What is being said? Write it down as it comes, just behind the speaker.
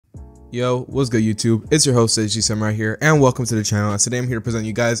Yo, what's good YouTube? It's your host AG Samurai here, and welcome to the channel. Today I'm here to present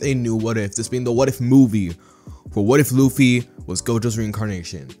you guys a new what if, this being the what if movie for what if Luffy was Gojo's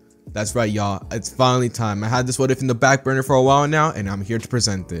reincarnation. That's right, y'all, it's finally time. I had this what if in the back burner for a while now, and I'm here to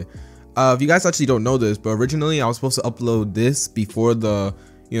present it. If you guys actually don't know this, but originally I was supposed to upload this before the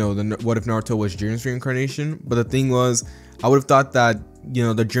what if Naruto was Jiren's reincarnation, but the thing was, I would have thought that,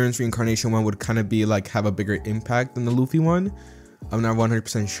 the Jiren's reincarnation one would kind of be like have a bigger impact than the Luffy one. I'm not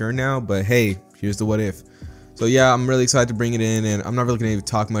 100% sure now, but hey, here's the what if. So yeah, I'm really excited to bring it in, and I'm not really going to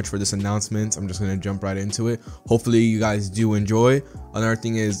talk much for this announcement. I'm just going to jump right into it. Hopefully you guys do enjoy. Another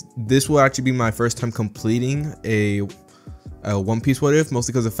thing is, this will actually be my first time completing a One Piece what if,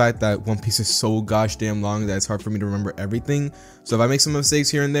 mostly because of the fact that One Piece is so gosh damn long that it's hard for me to remember everything. So if I make some mistakes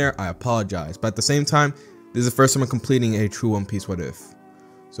here and there, I apologize. But at the same time, this is the first time I'm completing a true One Piece what if.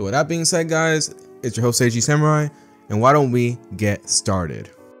 So with that being said, guys, it's your host AG Samurai. And why don't we get started?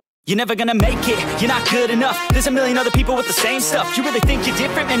 You're never gonna make it, you're not good enough. There's a million other people with the same stuff. You really think you're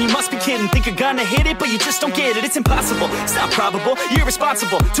different? Man, you must be kidding. Think you're gonna hit it, but you just don't get it. It's impossible, it's not probable, you're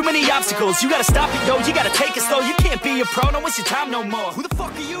irresponsible. Too many obstacles, you gotta stop it, yo. You gotta take it slow, you can't be a pro. Don't waste your time no more. Who the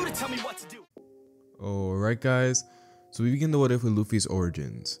fuck are you to tell me what to do? Alright guys, so we begin the what if with Luffy's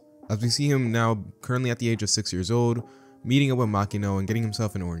origins. As we see him now currently at the age of 6 years old, meeting up with Makino and getting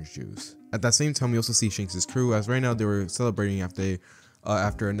himself an orange juice. At that same time, we also see Shanks' crew, as right now they were celebrating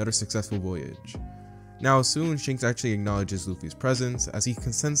after another successful voyage. Now soon, Shanks actually acknowledges Luffy's presence, as he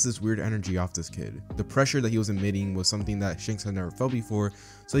can sense this weird energy off this kid. The pressure that he was emitting was something that Shanks had never felt before,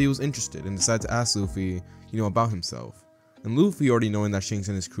 so he was interested and decided to ask Luffy, about himself. And Luffy, already knowing that Shanks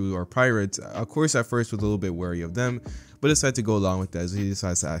and his crew are pirates, of course at first was a little bit wary of them, but decided to go along with that as he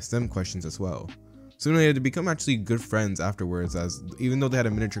decides to ask them questions as well. Soon they had to become actually good friends afterwards, as even though they had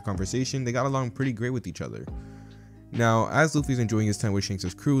a miniature conversation, they got along pretty great with each other. Now, as Luffy's enjoying his time with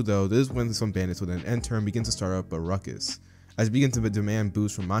Shanks' crew though, this is when some bandits would then enter and begin to start up a ruckus, as they begin to demand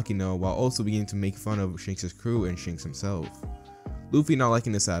boost from Makino while also beginning to make fun of Shanks' crew and Shanks himself. Luffy, not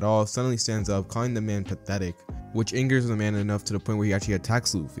liking this at all, suddenly stands up, calling the man pathetic, which angers the man enough to the point where he actually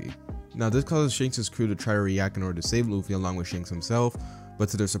attacks Luffy. Now this causes Shanks' crew to try to react in order to save Luffy along with Shanks himself, but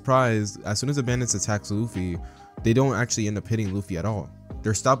to their surprise, as soon as the bandits attack Luffy, they don't actually end up hitting Luffy at all.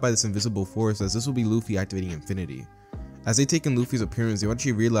 They're stopped by this invisible force, as this will be Luffy activating Infinity. As they take in Luffy's appearance, they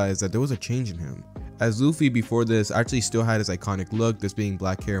actually realize that there was a change in him, as Luffy before this actually still had his iconic look, this being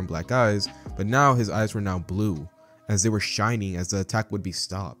black hair and black eyes, but now his eyes were now blue, as they were shining as the attack would be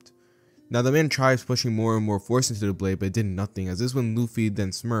stopped. Now the man tries pushing more and more force into the blade, but it did nothing, as this is when Luffy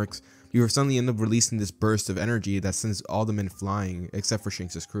then smirks. You suddenly end up releasing this burst of energy that sends all the men flying except for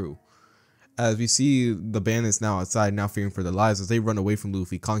Shanks' crew. As we see the bandits now outside, now fearing for their lives as they run away from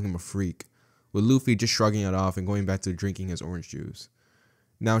Luffy, calling him a freak, with Luffy just shrugging it off and going back to drinking his orange juice.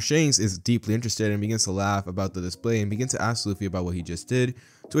 Now Shanks is deeply interested and begins to laugh about the display and begins to ask Luffy about what he just did,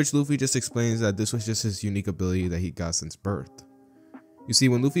 to which Luffy just explains that this was just his unique ability that he got since birth. You see,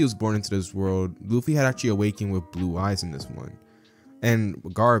 when Luffy was born into this world, Luffy had actually awakened with blue eyes in this one. And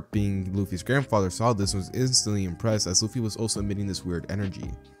Garp, being Luffy's grandfather, saw this and was instantly impressed, as Luffy was also emitting this weird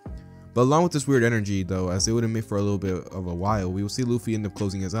energy. But along with this weird energy though, as they would emit for a little bit of a while, we will see Luffy end up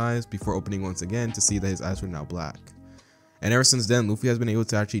closing his eyes before opening once again to see that his eyes were now black. And ever since then, Luffy has been able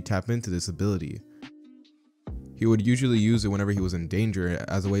to actually tap into this ability. He would usually use it whenever he was in danger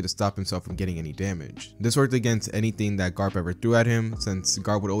as a way to stop himself from getting any damage. This worked against anything that Garp ever threw at him, since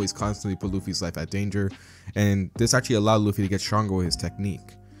Garp would always constantly put Luffy's life at danger, and this actually allowed Luffy to get stronger with his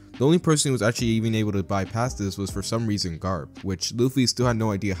technique. The only person who was actually even able to bypass this was for some reason Garp, which Luffy still had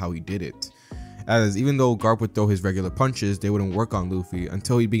no idea how he did it, as even though Garp would throw his regular punches, they wouldn't work on Luffy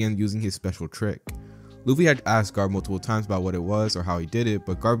until he began using his special trick. Luffy had asked Garp multiple times about what it was or how he did it,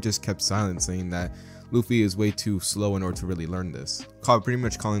 but Garp just kept silent, saying that Luffy is way too slow in order to really learn this, pretty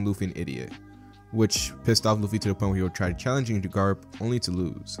much calling Luffy an idiot, which pissed off Luffy to the point where he would try challenging Garp only to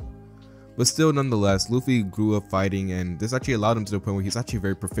lose. But still, nonetheless, Luffy grew up fighting, and this actually allowed him to the point where he's actually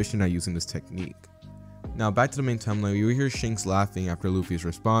very proficient at using this technique. Now back to the main timeline, you hear Shanks laughing after Luffy's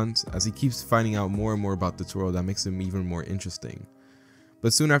response, as he keeps finding out more and more about this world that makes him even more interesting.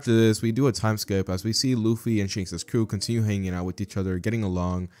 But soon after this, we do a time skip as we see Luffy and Shanks' crew continue hanging out with each other, getting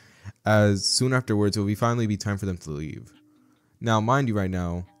along, as soon afterwards it will finally be time for them to leave. Now mind you, right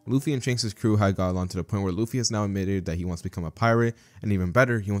now, Luffy and Shanks' crew had got along to the point where Luffy has now admitted that he wants to become a pirate, and even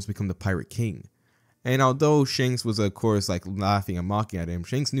better, he wants to become the Pirate King. And although Shanks was of course laughing and mocking at him,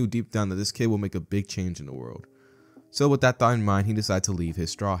 Shanks knew deep down that this kid will make a big change in the world. So with that thought in mind, he decided to leave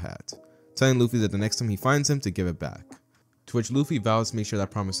his straw hat, telling Luffy that the next time he finds him to give it back. To which Luffy vows to make sure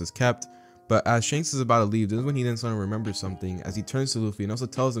that promise is kept, But as Shanks is about to leave, this is when he then suddenly remembers something as he turns to Luffy and also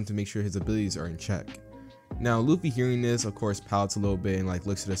tells him to make sure his abilities are in check. Now Luffy, hearing this, of course pouts a little bit and like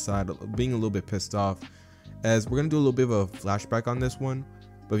looks to the side, being a little bit pissed off, as we're gonna do a little bit of a flashback on this one.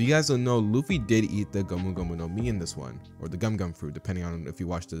 But if you guys don't know, Luffy did eat the Gomu Gomu no Mi in this one, or the Gum Gum fruit, depending on if you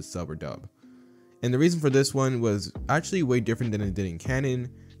watch the sub or dub. And the reason for this one was actually way different than it did in canon,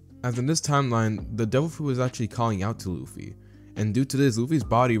 as in this timeline, the devil fruit was actually calling out to Luffy. And due to this, Luffy's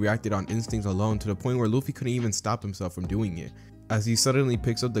body reacted on instincts alone to the point where Luffy couldn't even stop himself from doing it, as he suddenly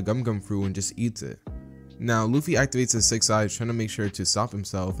picks up the Gum Gum fruit and just eats it. Now Luffy activates his 6 eyes, trying to make sure to stop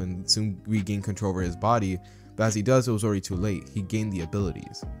himself and soon regain control over his body, but as he does, it was already too late. He gained the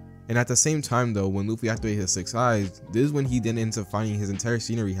abilities. And at the same time though, when Luffy activated his 6 eyes, this is when he then ends up finding his entire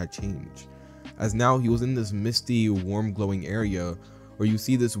scenery had changed, as now he was in this misty, warm, glowing area where you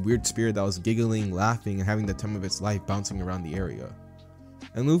see this weird spirit that was giggling, laughing, and having the time of its life bouncing around the area.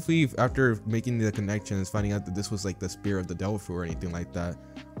 And Luffy, after making the connections, finding out that this was like the spirit of the devil fruit or anything like that,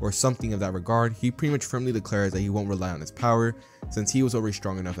 or something of that regard, he pretty much firmly declares that he won't rely on its power since he was already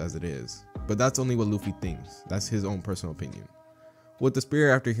strong enough as it is. But that's only what Luffy thinks. That's his own personal opinion. With the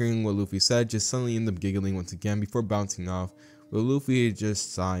spirit, after hearing what Luffy said, just suddenly ended up giggling once again before bouncing off, with Luffy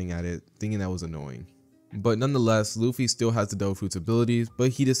just sighing at it, thinking that was annoying. But nonetheless, Luffy still has the devil fruit's abilities, but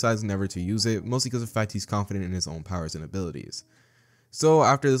he decides never to use it, mostly because of the fact he's confident in his own powers and abilities. So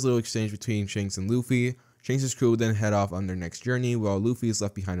after this little exchange between Shanks and Luffy, Shanks' crew will then head off on their next journey while Luffy is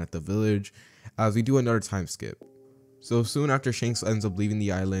left behind at the village, as we do another time skip. So soon after Shanks ends up leaving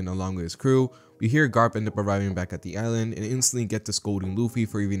the island along with his crew, we hear Garp end up arriving back at the island and instantly get to scolding Luffy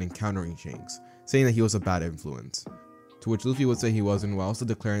for even encountering Shanks, saying that he was a bad influence. To which Luffy would say he wasn't, while also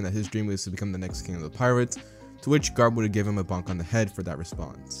declaring that his dream was to become the next king of the pirates, to which Garp would give him a bonk on the head for that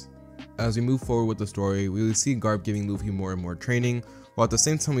response. As we move forward with the story, we will see Garp giving Luffy more and more training, while at the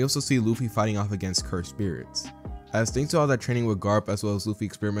same time we also see Luffy fighting off against cursed spirits. As thanks to all that training with Garp, as well as Luffy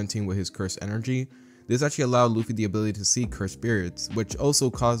experimenting with his cursed energy, this actually allowed Luffy the ability to see cursed spirits, which also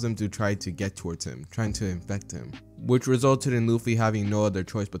caused them to try to get towards him, trying to infect him, which resulted in Luffy having no other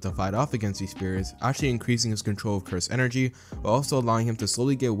choice but to fight off against these spirits, actually increasing his control of cursed energy, while also allowing him to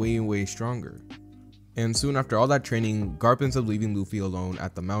slowly get way stronger. And soon after all that training, Garp ends up leaving Luffy alone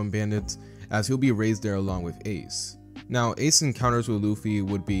at the Mountain Bandits, as he'll be raised there along with Ace. Now Ace's encounters with Luffy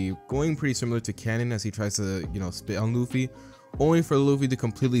would be going pretty similar to canon, as he tries to, spit on Luffy, only for Luffy to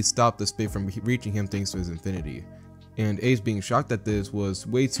completely stop the spit from reaching him thanks to his infinity. And Ace, being shocked at this, was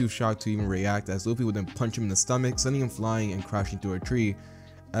way too shocked to even react, as Luffy would then punch him in the stomach, sending him flying and crashing through a tree,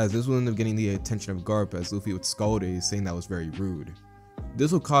 as this would end up getting the attention of Garp, as Luffy would scold Ace, saying that was very rude.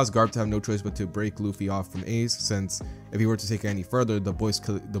 This would cause Garp to have no choice but to break Luffy off from Ace, since if he were to take it any further, the boy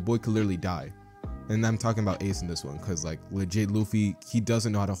could literally die. And I'm talking about Ace in this one, because like legit Luffy, he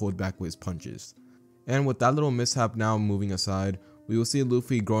doesn't know how to hold back with his punches. And with that little mishap now moving aside, we will see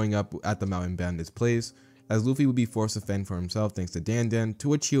Luffy growing up at the Mountain Bandits' place, as Luffy would be forced to fend for himself thanks to Dan Dan, to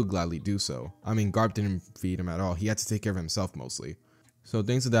which he would gladly do so. I mean, Garp didn't feed him at all, he had to take care of himself mostly. So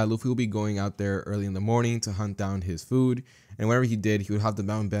thanks to that, Luffy will be going out there early in the morning to hunt down his food, and whenever he did, he would have the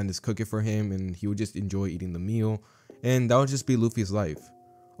Mountain Bandits cook it for him, and he would just enjoy eating the meal, and that would just be Luffy's life.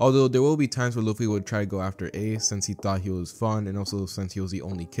 Although there will be times where Luffy would try to go after Ace, since he thought he was fun, and also since he was the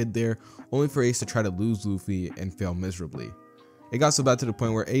only kid there, only for Ace to try to lose Luffy and fail miserably. It got so bad to the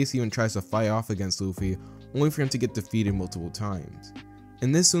point where Ace even tries to fight off against Luffy, only for him to get defeated multiple times.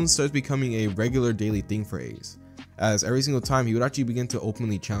 And this soon starts becoming a regular daily thing for Ace, as every single time he would actually begin to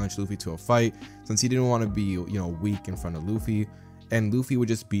openly challenge Luffy to a fight, since he didn't want to be, weak in front of Luffy, and Luffy would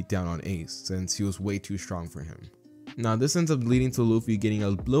just beat down on Ace, since he was way too strong for him. Now this ends up leading to Luffy getting a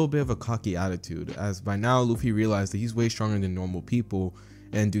little bit of a cocky attitude, as by now Luffy realized that he's way stronger than normal people,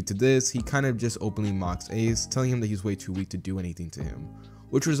 and due to this, he kind of just openly mocks Ace, telling him that he's way too weak to do anything to him,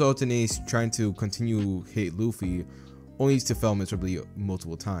 which results in Ace trying to continue hate Luffy, only to fail miserably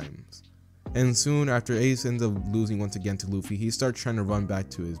multiple times. And soon after Ace ends up losing once again to Luffy, he starts trying to run back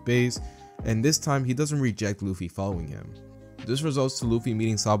to his base, and this time he doesn't reject Luffy following him. This results to Luffy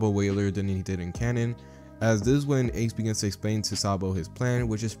meeting Sabo way earlier than he did in canon, as this is when Ace begins to explain to Sabo his plan,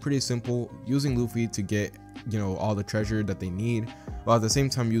 which is pretty simple, using Luffy to get, all the treasure that they need, while at the same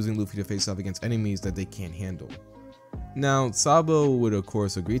time using Luffy to face off against enemies that they can't handle. Now, Sabo would of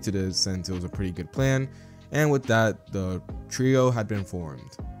course agree to this, since it was a pretty good plan, and with that, the trio had been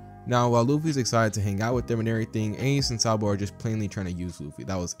formed. Now, while Luffy's excited to hang out with them and everything, Ace and Sabo are just plainly trying to use Luffy,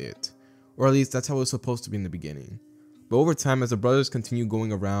 that was it. Or at least that's how it was supposed to be in the beginning. But over time, as the brothers continue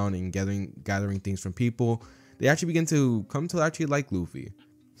going around and gathering things from people, they actually begin to come to actually like Luffy,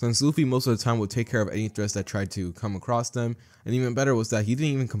 since Luffy most of the time would take care of any threats that tried to come across them, and even better was that he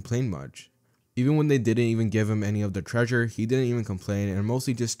didn't even complain much, Even when they didn't even give him any of the treasure, he didn't even complain and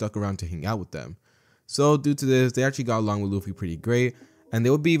mostly just stuck around to hang out with them. So due to this, they actually got along with Luffy pretty great, and they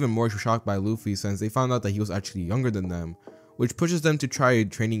would be even more shocked by Luffy since they found out that he was actually younger than them, which pushes them to try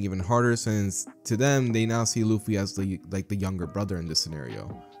training even harder since to them they now see Luffy as the younger brother in this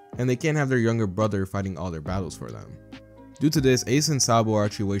scenario, and they can't have their younger brother fighting all their battles for them. Due to this, Ace and Sabo are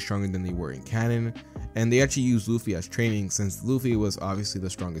actually way stronger than they were in canon, and they actually use Luffy as training since Luffy was obviously the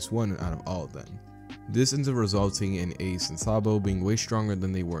strongest one out of all of them. This ends up resulting in Ace and Sabo being way stronger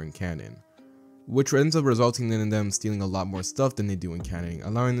than they were in canon, which ends up resulting in them stealing a lot more stuff than they do in canon,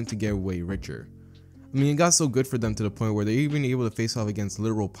 allowing them to get way richer. I mean, it got so good for them to the point where they even able to face off against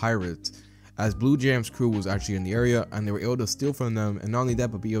literal pirates, as Blue Jam's crew was actually in the area and they were able to steal from them, and not only that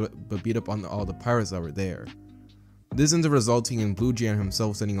but beat up on all the pirates that were there. This ends up resulting in Blue Jam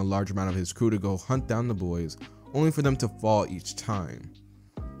himself sending a large amount of his crew to go hunt down the boys, only for them to fall each time.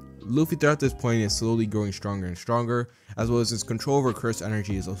 Luffy throughout this point is slowly growing stronger and stronger, as well as his control over cursed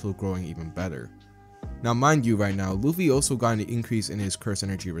energy is also growing even better. Now mind you, right now, Luffy also got an increase in his cursed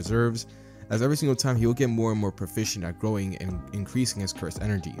energy reserves, as every single time he will get more and more proficient at growing and increasing his cursed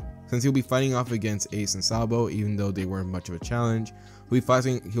energy. Since he'll be fighting off against Ace and Sabo, even though they weren't much of a challenge,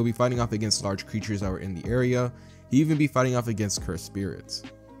 he'll be fighting off against large creatures that were in the area. He'll even be fighting off against cursed spirits.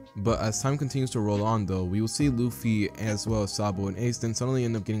 But as time continues to roll on though, we will see Luffy as well as Sabo and Ace then suddenly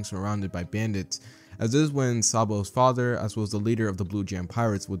end up getting surrounded by bandits, as this is when Sabo's father as well as the leader of the Blue Jam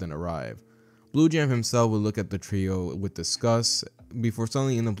pirates would then arrive. Blue Jam himself would look at the trio with disgust before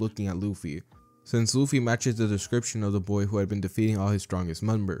suddenly end up looking at Luffy, since Luffy matches the description of the boy who had been defeating all his strongest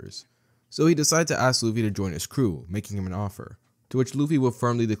members. So he decided to ask Luffy to join his crew, making him an offer, to which Luffy would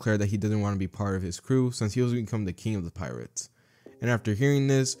firmly declare that he didn't want to be part of his crew since he was become the king of the pirates. And after hearing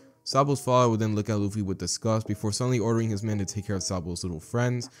this, Sabo's father would then look at Luffy with disgust before suddenly ordering his men to take care of Sabo's little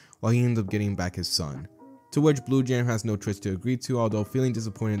friends while he ends up getting back his son, to which Blue Jam has no choice to agree to, although feeling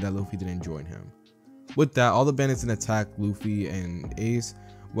disappointed that Luffy didn't join him. With that, all the bandits then attack Luffy and Ace,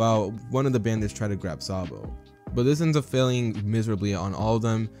 while one of the bandits try to grab Sabo. But this ends up failing miserably on all of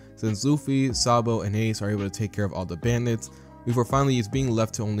them, since Luffy, Sabo, and Ace are able to take care of all the bandits, before finally it's being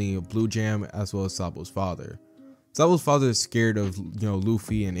left to only Blue Jam as well as Sabo's father. Sabo's father is scared of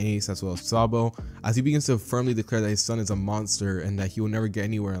Luffy and Ace as well as Sabo, as he begins to firmly declare that his son is a monster and that he will never get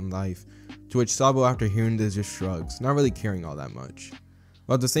anywhere in life, to which Sabo after hearing this just shrugs, not really caring all that much.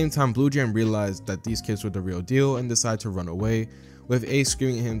 While at the same time Blue Jam realized that these kids were the real deal and decided to run away, with Ace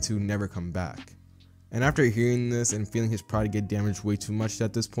screaming at him to never come back. And after hearing this and feeling his pride get damaged way too much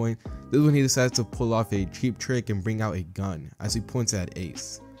at this point, this is when he decides to pull off a cheap trick and bring out a gun, as he points at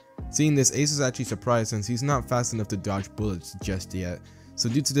Ace. Seeing this, Ace is actually surprised since he's not fast enough to dodge bullets just yet, so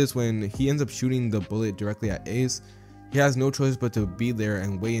due to this, when he ends up shooting the bullet directly at Ace, he has no choice but to be there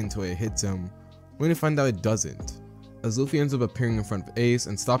and wait until it hits him, only to find out it doesn't, as Luffy ends up appearing in front of Ace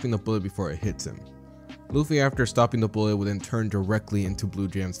and stopping the bullet before it hits him. Luffy, after stopping the bullet, would then turn directly into Blue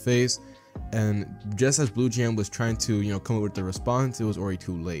Jam's face, and just as Blue Jam was trying to come up with the response, it was already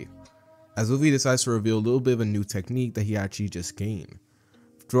too late, as Luffy decides to reveal a little bit of a new technique that he actually just gained.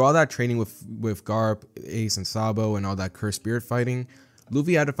 Through all that training with Garp, Ace, and Sabo, and all that cursed spirit fighting,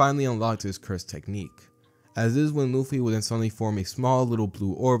 Luffy had to finally unlock his cursed technique, as this is when Luffy would then suddenly form a small little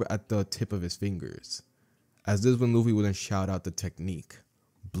blue orb at the tip of his fingers, as this is when Luffy would then shout out the technique,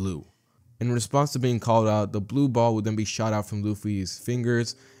 Blue. In response to being called out, the blue ball would then be shot out from Luffy's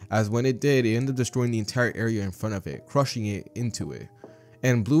fingers, as when it did, it ended up destroying the entire area in front of it, crushing it into it.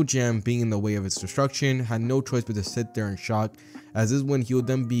 And Blue Jam, being in the way of its destruction, had no choice but to sit there in shock, as this is when he would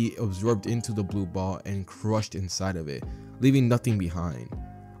then be absorbed into the blue ball and crushed inside of it, leaving nothing behind.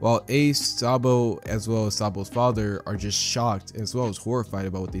 While Ace, Sabo, as well as Sabo's father are just shocked as well as horrified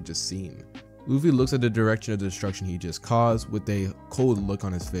about what they just seen. Luffy looks at the direction of the destruction he just caused with a cold look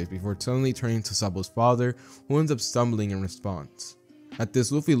on his face before suddenly turning to Sabo's father, who ends up stumbling in response. At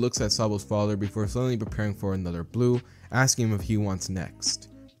this, Luffy looks at Sabo's father before suddenly preparing for another blue, asking him if he wants next,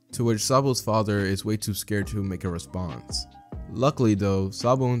 to which Sabo's father is way too scared to make a response. Luckily though,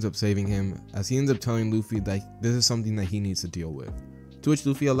 Sabo ends up saving him, as he ends up telling Luffy that this is something that he needs to deal with, to which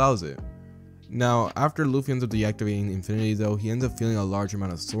Luffy allows it. Now, after Luffy ends up deactivating Infinity though, he ends up feeling a large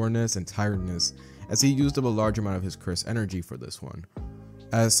amount of soreness and tiredness, as he used up a large amount of his cursed energy for this one.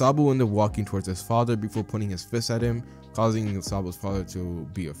 As Sabo ended up walking towards his father before putting his fist at him, causing Sabo's father to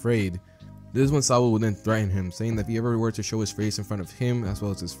be afraid. This is when Sabo would then threaten him, saying that if he ever were to show his face in front of him as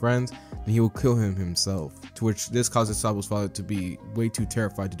well as his friends, then he will kill him himself, to which this causes Sabo's father to be way too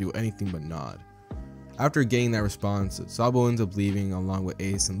terrified to do anything but nod. After getting that response, Sabo ends up leaving along with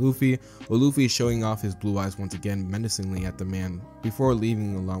Ace and Luffy, while Luffy is showing off his blue eyes once again menacingly at the man before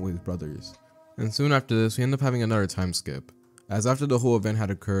leaving along with his brothers. And soon after this, we end up having another time skip, as after the whole event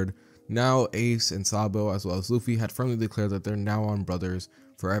had occurred, now Ace and Sabo as well as Luffy had firmly declared that they're now on brothers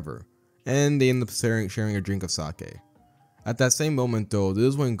forever, and they end up sharing a drink of sake. At that same moment though, this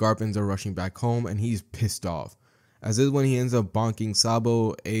is when Garp ends up rushing back home and he's pissed off, as this is when he ends up bonking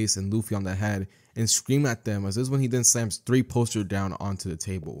Sabo, Ace, and Luffy on the head and scream at them, as this is when he then slams 3 posters down onto the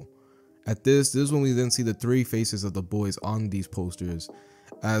table. At this is when we then see the 3 faces of the boys on these posters,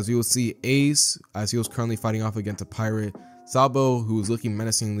 as you will see Ace, as he was currently fighting off against a pirate, Sabo, who was looking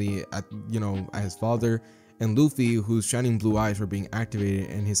menacingly at his father, and Luffy, whose shining blue eyes were being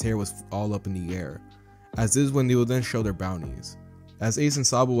activated and his hair was all up in the air. As this is when they will then show their bounties, as Ace and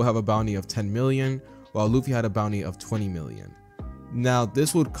Sabo will have a bounty of 10 million, while Luffy had a bounty of 20 million. Now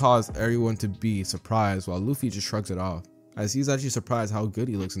this would cause everyone to be surprised, while Luffy just shrugs it off, as he's actually surprised how good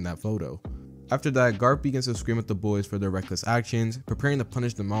he looks in that photo. After that, Garp begins to scream at the boys for their reckless actions, preparing to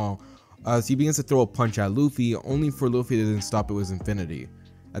punish them all, as he begins to throw a punch at Luffy, only for Luffy to then stop it with his infinity.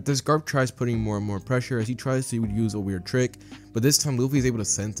 At this, Garp tries putting more and more pressure as he tries to use a weird trick, but this time Luffy is able to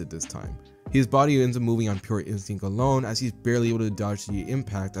sense it this time. His body ends up moving on pure instinct alone, as he's barely able to dodge the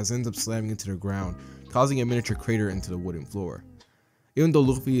impact, as it ends up slamming into the ground, causing a miniature crater into the wooden floor. Even though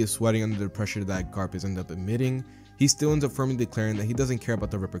Luffy is sweating under the pressure that Garp is ended up emitting, he still ends up firmly declaring that he doesn't care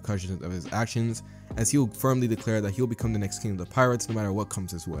about the repercussions of his actions, as he will firmly declare that he'll become the next king of the pirates no matter what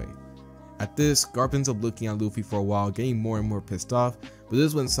comes his way. At this, Garp ends up looking at Luffy for a while, getting more and more pissed off, but this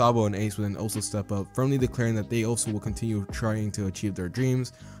is when Sabo and Ace will then also step up, firmly declaring that they also will continue trying to achieve their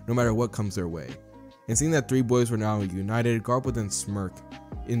dreams, no matter what comes their way. And seeing that 3 boys were now united, Garp would then smirk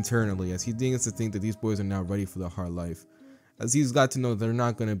internally, as he begins to think that these boys are now ready for the hard life, as he's got to know that they're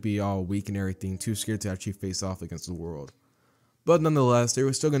not going to be all weak and everything, too scared to actually face off against the world. But nonetheless, they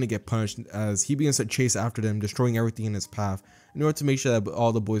were still going to get punished, as he begins to chase after them, destroying everything in his path in order to make sure that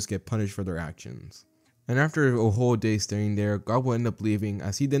all the boys get punished for their actions. And after a whole day staying there, Garp will end up leaving,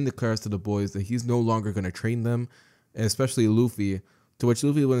 as he then declares to the boys that he's no longer going to train them, especially Luffy, to which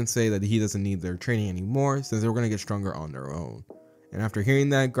Luffy wouldn't say that he doesn't need their training anymore since they're going to get stronger on their own. And after hearing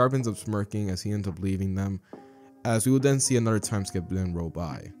that, Garp ends up smirking as he ends up leaving them, as we would then see another time skip then roll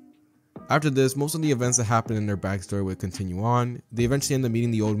by. After this, most of the events that happened in their backstory would continue on. They eventually end up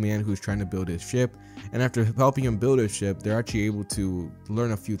meeting the old man who's trying to build his ship, and after helping him build his ship, they're actually able to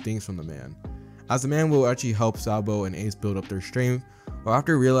learn a few things from the man, as the man will actually help Sabo and Ace build up their strength, while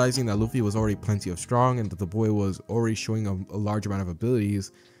after realizing that Luffy was already plenty of strong and that the boy was already showing a large amount of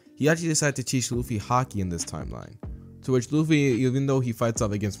abilities, he actually decided to teach Luffy Haki in this timeline. To which Luffy, even though he fights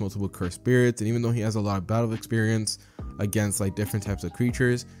off against multiple cursed spirits, and even though he has a lot of battle experience against different types of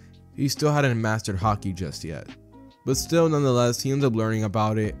creatures, he still hadn't mastered Haki just yet. But still, nonetheless, he ends up learning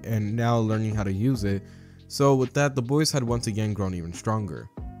about it and now learning how to use it. So with that, the boys had once again grown even stronger.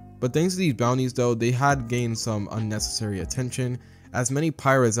 But thanks to these bounties though, they had gained some unnecessary attention, as many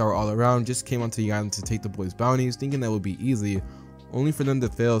pirates that were all around just came onto the island to take the boys' bounties, thinking that would be easy, only for them to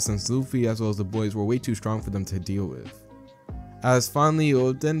fail since Luffy as well as the boys were way too strong for them to deal with. As finally, it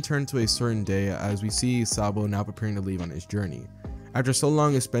will then turn to a certain day as we see Sabo now preparing to leave on his journey. After so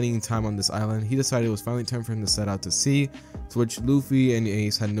long of spending time on this island, he decided it was finally time for him to set out to sea, to which Luffy and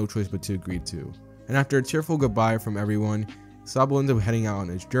Ace had no choice but to agree to. And after a tearful goodbye from everyone, Sabo ended up heading out on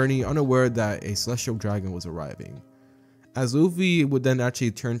his journey, unaware that a celestial dragon was arriving. As Luffy would then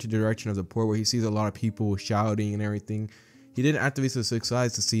actually turn to the direction of the port where he sees a lot of people shouting and everything, he then activates his 6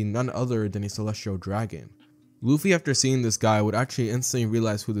 eyes to see none other than a celestial dragon. Luffy, after seeing this guy, would actually instantly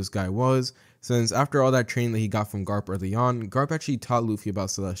realize who this guy was, since after all that training that he got from Garp early on, Garp actually taught Luffy about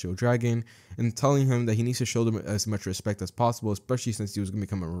Celestial Dragon and telling him that he needs to show them as much respect as possible, especially since he was going to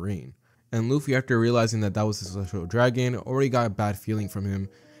become a marine. And Luffy, after realizing that that was the Celestial Dragon, already got a bad feeling from him,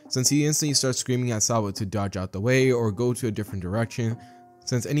 since he instantly starts screaming at Sabo to dodge out the way or go to a different direction,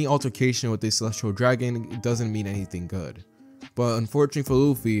 since any altercation with the Celestial Dragon doesn't mean anything good. But unfortunately for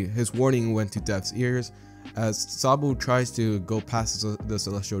Luffy, his warning went to deaf's ears, as Sabo tries to go past the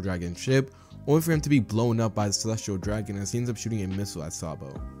Celestial Dragon ship, only for him to be blown up by the Celestial Dragon as he ends up shooting a missile at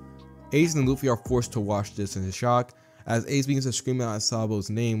Sabo. Ace and Luffy are forced to watch this in shock, as Ace begins to scream out Sabo's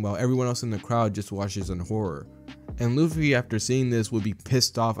name while everyone else in the crowd just watches in horror. And Luffy, after seeing this, would be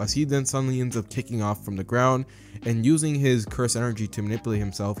pissed off as he then suddenly ends up kicking off from the ground, and using his cursed energy to manipulate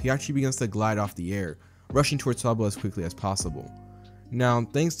himself, he actually begins to glide off the air, rushing towards Sabo as quickly as possible. Now,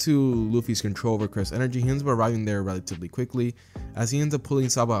 thanks to Luffy's control over cursed energy, he ends up arriving there relatively quickly, as he ends up pulling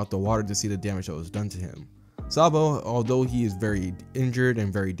Sabo out the water to see the damage that was done to him. Sabo, although he is very injured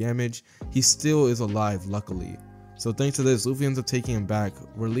and very damaged, he still is alive luckily. So thanks to this, Luffy ends up taking him back,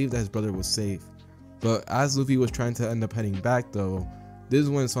 relieved that his brother was safe. But as Luffy was trying to end up heading back though, This is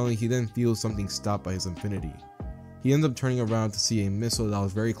when suddenly he then feels something stopped by his infinity. He ends up turning around to see a missile that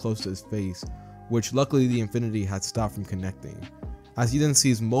was very close to his face, which luckily the infinity had stopped from connecting. As he then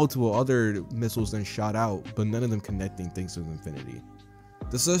sees multiple other missiles then shot out, but none of them connecting thanks to his infinity.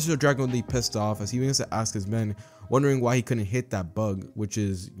 The Celestial Dragon would be pissed off as he begins to ask his men, wondering why he couldn't hit that bug, which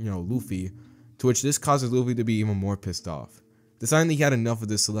is, Luffy, to which this causes Luffy to be even more pissed off. Deciding that he had enough of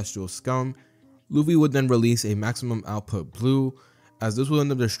this celestial scum, Luffy would then release a maximum output blue, as this will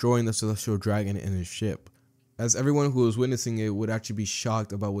end up destroying the Celestial Dragon in his ship, as everyone who was witnessing it would actually be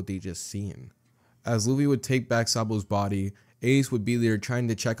shocked about what they just seen. As Luffy would take back Sabo's body, Ace would be there trying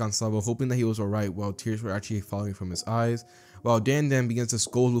to check on Sabo, hoping that he was alright while tears were actually falling from his eyes, while Dan begins to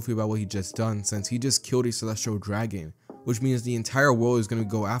scold Luffy about what he just done since he just killed a Celestial Dragon, which means the entire world is going to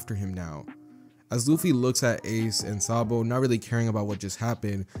go after him now. As Luffy looks at Ace and Sabo, not really caring about what just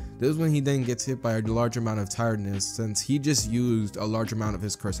happened, this is when he then gets hit by a large amount of tiredness since he just used a large amount of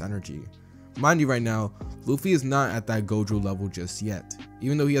his curse energy. Mind you, right now, Luffy is not at that Gojo level just yet.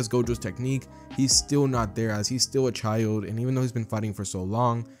 Even though he has Gojo's technique, he's still not there as he's still a child, and even though he's been fighting for so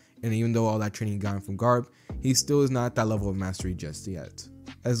long, and even though all that training he got from Garp, he still is not at that level of mastery just yet.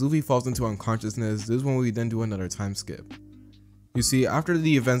 As Luffy falls into unconsciousness, this is when we then do another time skip. You see, after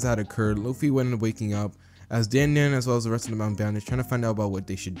the events that had occurred, Luffy went into waking up, as Dan as well as the rest of the Mountain Bandits trying to find out about what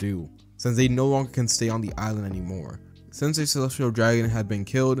they should do, since they no longer can stay on the island anymore. Since a Celestial Dragon had been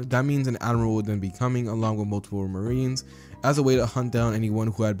killed, that means an Admiral would then be coming along with multiple Marines as a way to hunt down anyone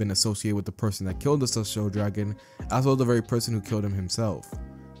who had been associated with the person that killed the Celestial Dragon, as well as the very person who killed him himself.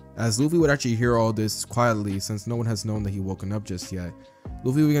 As Luffy would actually hear all this quietly since no one has known that he woken up just yet,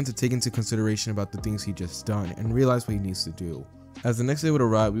 Luffy began to take into consideration about the things he just done and realize what he needs to do. As the next day would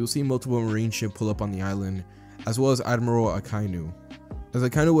arrive, we will see multiple Marine ships pull up on the island, as well as Admiral Akainu. As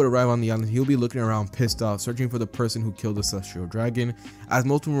Akainu would arrive on the island, he'll be looking around pissed off, searching for the person who killed the Celestial Dragon, as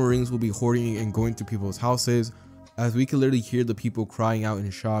multiple Marines will be hoarding and going to people's houses, as we can literally hear the people crying out in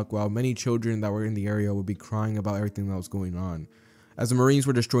shock, while many children that were in the area would be crying about everything that was going on, as the Marines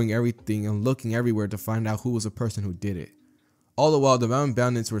were destroying everything and looking everywhere to find out who was the person who did it. All the while, the Mountain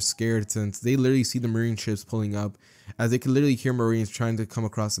Bandits were scared since they literally see the Marine ships pulling up, as they can literally hear Marines trying to come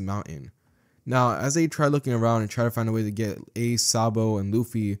across the mountain. Now, as they try looking around and try to find a way to get Ace, Sabo, and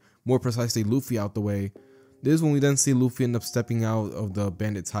Luffy, more precisely Luffy, out the way, this is when we then see Luffy end up stepping out of the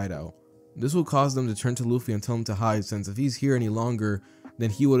bandits' hideout. This will cause them to turn to Luffy and tell him to hide, since if he's here any longer, then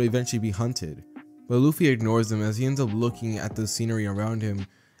he would eventually be hunted. But Luffy ignores them as he ends up looking at the scenery around him,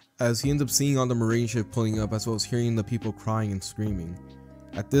 as he ends up seeing all the Marine ship pulling up as well as hearing the people crying and screaming.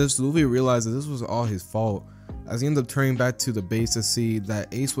 At this, Luffy realizes this was all his fault, as he ends up turning back to the base to see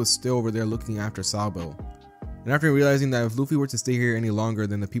that Ace was still over there looking after Sabo. And after realizing that if Luffy were to stay here any longer,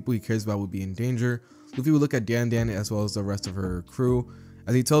 then the people he cares about would be in danger, Luffy would look at Dan as well as the rest of her crew,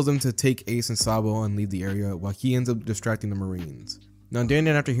 as he tells them to take Ace and Sabo and leave the area while he ends up distracting the Marines. Now Dan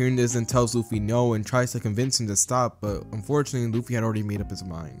after hearing this then tells Luffy no and tries to convince him to stop, but unfortunately Luffy had already made up his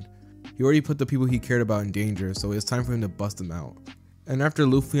mind. He already put the people he cared about in danger, so it's time for him to bust them out. And after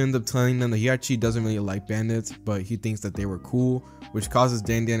Luffy ends up telling them that he actually doesn't really like bandits, but he thinks that they were cool, which causes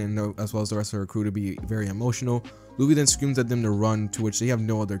Dan and as well as the rest of her crew to be very emotional, Luffy then screams at them to run, to which they have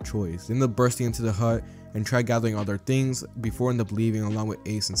no other choice. They end up bursting into the hut and try gathering other things before end up leaving along with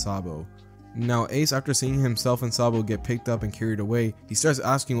Ace and Sabo. Now Ace, after seeing himself and Sabo get picked up and carried away, he starts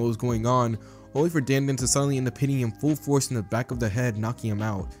asking what was going on, only for Dan to suddenly end up hitting him full force in the back of the head, knocking him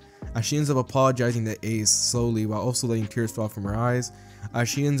out. As she ends up apologizing to Ace slowly while also letting tears fall from her eyes, as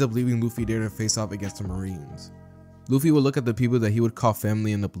she ends up leaving Luffy there to face off against the Marines. Luffy would look at the people that he would call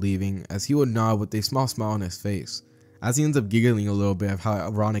family and end up leaving, as he would nod with a small smile on his face, as he ends up giggling a little bit of how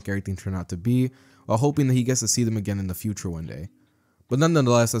ironic everything turned out to be, while hoping that he gets to see them again in the future one day. But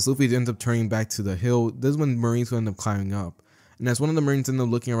nonetheless, as Luffy ends up turning back to the hill, this is when Marines will end up climbing up, and as one of the Marines ends up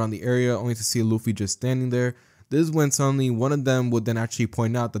looking around the area only to see Luffy just standing there, this is when suddenly one of them would then actually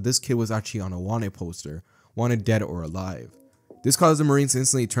point out that this kid was actually on a wanted poster, wanted dead or alive. This caused the Marines to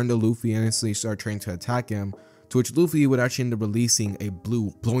instantly turn to Luffy and instantly start trying to attack him, to which Luffy would actually end up releasing a blue,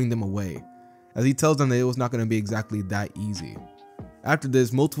 blowing them away, as he tells them that it was not going to be exactly that easy. After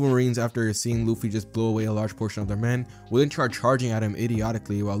this, multiple Marines, after seeing Luffy just blow away a large portion of their men, will then start charging at him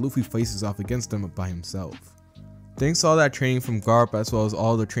idiotically while Luffy faces off against them by himself. Thanks to all that training from Garp, as well as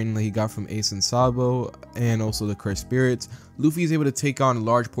all the training that he got from Ace and Sabo, and also the Cursed Spirits, Luffy is able to take on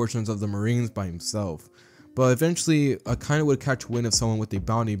large portions of the Marines by himself. But eventually, Akainu would catch wind of someone with a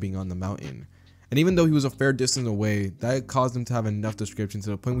bounty being on the mountain. And even though he was a fair distance away, that caused him to have enough description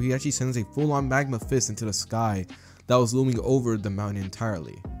to the point where he actually sends a full-on magma fist into the sky that was looming over the mountain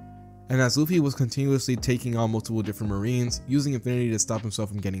entirely. And as Luffy was continuously taking on multiple different marines, using infinity to stop himself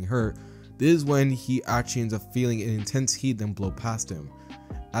from getting hurt, this is when he actually ends up feeling an intense heat then blow past him.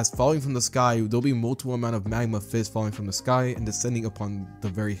 As falling from the sky, there'll be multiple amount of magma fists falling from the sky and descending upon the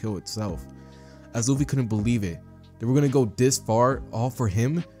very hill itself. As Luffy couldn't believe it, they were going to go this far, all for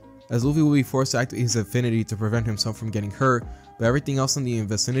him? As Luffy will be forced to activate his infinity to prevent himself from getting hurt, but everything else in the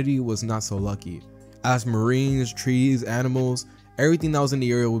vicinity was not so lucky. As marines, trees, animals, everything that was in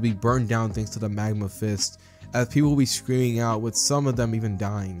the area would be burned down thanks to the magma fist, as people would be screaming out, with some of them even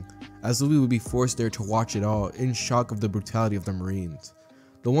dying, as Luffy would be forced there to watch it all, in shock of the brutality of the marines.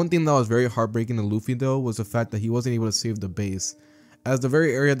 The one thing that was very heartbreaking to Luffy though was the fact that he wasn't able to save the base, as the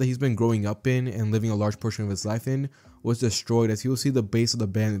very area that he's been growing up in and living a large portion of his life in was destroyed, as he will see the base of the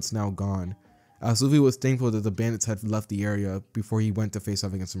bandits now gone, as Luffy was thankful that the bandits had left the area before he went to face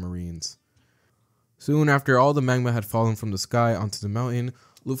off against the marines. Soon after all the magma had fallen from the sky onto the mountain,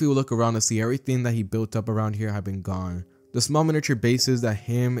 Luffy would look around to see everything that he built up around here had been gone. The small miniature bases that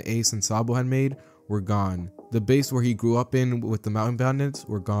him, Ace, and Sabo had made were gone. The base where he grew up in with the mountain bandits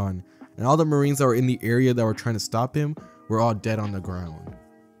were gone. And all the marines that were in the area that were trying to stop him were all dead on the ground.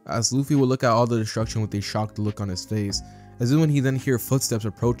 As Luffy would look at all the destruction with a shocked look on his face, as when he then hear footsteps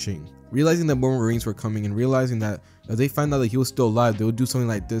approaching. Realizing that more marines were coming and realizing that if they find out that he was still alive, they would do something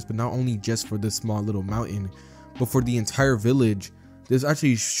like this, but not only just for this small little mountain, but for the entire village. This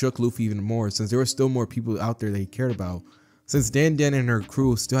actually shook Luffy even more, since there were still more people out there that he cared about. Since Dan Dan and her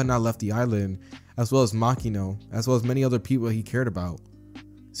crew still had not left the island, as well as Makino, as well as many other people he cared about.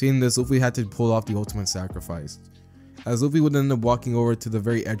 Seeing this, Luffy had to pull off the ultimate sacrifice. As Luffy would end up walking over to the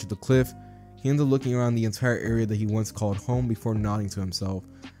very edge of the cliff, he ended up looking around the entire area that he once called home before nodding to himself.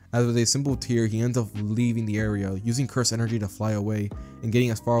 As with a simple tear, he ends up leaving the area, using curse energy to fly away and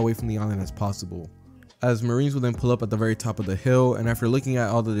getting as far away from the island as possible. As marines would then pull up at the very top of the hill, and after looking at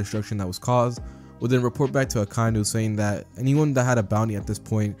all the destruction that was caused, would then report back to Akainu saying that anyone that had a bounty at this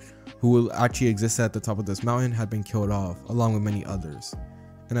point who actually existed at the top of this mountain had been killed off, along with many others.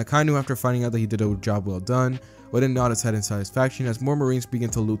 And Akainu, after finding out that he did a job well done, would then nod his head in satisfaction as more marines begin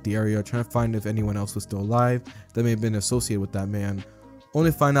to loot the area, trying to find if anyone else was still alive that may have been associated with that man,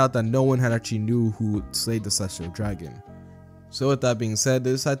 only to find out that no one had actually knew who slayed the celestial dragon. So with that being said,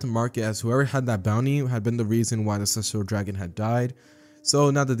 they decided to mark it as whoever had that bounty had been the reason why the celestial dragon had died.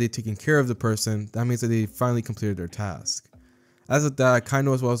 So now that they've taken care of the person, that means that they finally completed their task. As with that,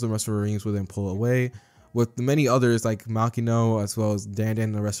 Akainu as well as the rest of the marines would then pull away, with the many others like Makino as well as Dan Dan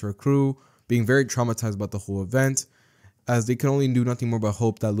and the rest of her crew being very traumatized about the whole event, as they could only do nothing more but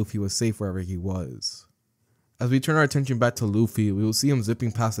hope that Luffy was safe wherever he was. As we turn our attention back to Luffy, we will see him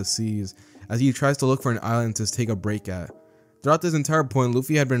zipping past the seas as he tries to look for an island to take a break at. Throughout this entire point,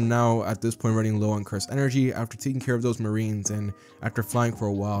 Luffy had been now at this point running low on cursed energy after taking care of those marines and after flying for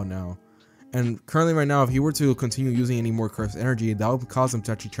a while now. And currently right now, if he were to continue using any more cursed energy, that would cause him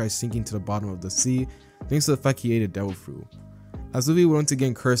to actually try sinking to the bottom of the sea, thanks to the fact he ate a devil fruit. As Luffy once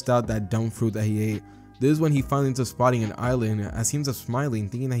again cursed out that dumb fruit that he ate, this is when he finally ends up spotting an island as he ends up smiling,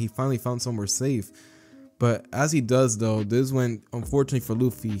 thinking that he finally found somewhere safe. But as he does though, this is when, unfortunately for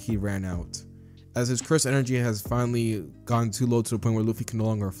Luffy, he ran out. As his cursed energy has finally gone too low to the point where Luffy can no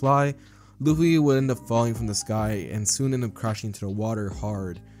longer fly, Luffy would end up falling from the sky and soon end up crashing into the water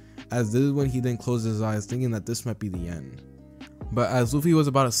hard, as this is when he then closes his eyes thinking that this might be the end. But as Luffy was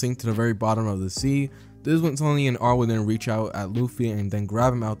about to sink to the very bottom of the sea, this is when suddenly an R would then reach out at Luffy and then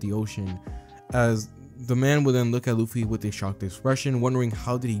grab him out the ocean, as the man would then look at Luffy with a shocked expression, wondering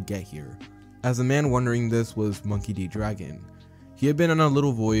how did he get here. As the man wondering this was Monkey D. Dragon. He had been on a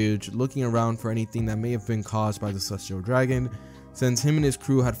little voyage, looking around for anything that may have been caused by the Celestial Dragon, since him and his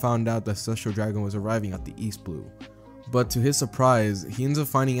crew had found out the Celestial Dragon was arriving at the East Blue. But to his surprise, he ends up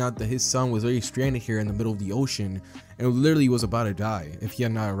finding out that his son was already stranded here in the middle of the ocean, and literally was about to die if he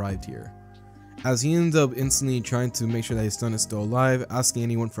had not arrived here. As he ends up instantly trying to make sure that his son is still alive, asking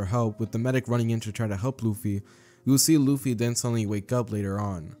anyone for help, with the medic running in to try to help Luffy, we will see Luffy then suddenly wake up later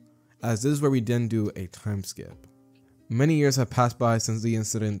on, as this is where we then do a time skip. Many years have passed by since the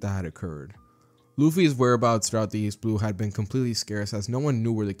incident that had occurred. Luffy's whereabouts throughout the East Blue had been completely scarce, as no one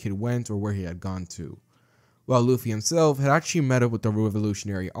knew where the kid went or where he had gone to, while Luffy himself had actually met up with the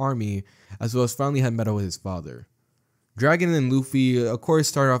Revolutionary Army, as well as finally had met up with his father. Dragon and Luffy of course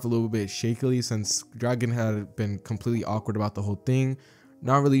started off a little bit shakily, since Dragon had been completely awkward about the whole thing,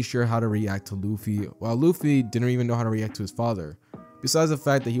 not really sure how to react to Luffy, while Luffy didn't even know how to react to his father, besides the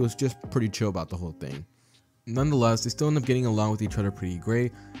fact that he was just pretty chill about the whole thing. Nonetheless, they still end up getting along with each other pretty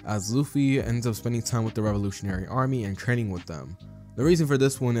great, as Luffy ends up spending time with the Revolutionary Army and training with them. The reason for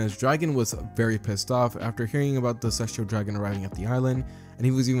this one is Dragon was very pissed off after hearing about the Celestial Dragon arriving at the island, and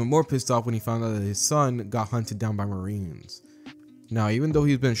he was even more pissed off when he found out that his son got hunted down by Marines. Now, even though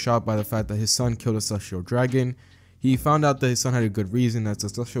he's been shocked by the fact that his son killed a Celestial Dragon, he found out that his son had a good reason, as the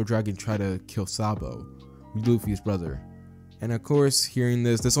Celestial Dragon tried to kill Sabo, Luffy's brother. And of course, hearing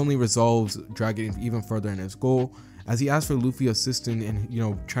this only resolves Dragon even further in his goal, as he asks for Luffy assisting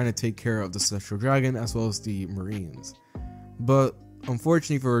in, trying to take care of the Celestial Dragon as well as the Marines. But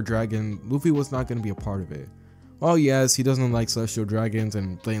unfortunately for Dragon, Luffy was not going to be a part of it. While yes, he doesn't like Celestial Dragons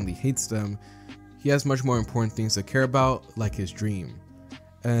and blatantly hates them, he has much more important things to care about, like his dream.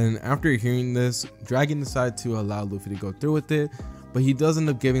 And after hearing this, Dragon decided to allow Luffy to go through with it, but he does end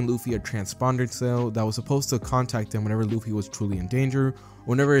up giving Luffy a transponder cell that was supposed to contact him whenever Luffy was truly in danger, or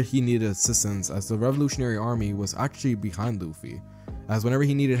whenever he needed assistance, as the Revolutionary Army was actually behind Luffy, as whenever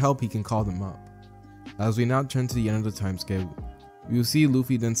he needed help he can call them up. As we now turn to the end of the time skip, we will see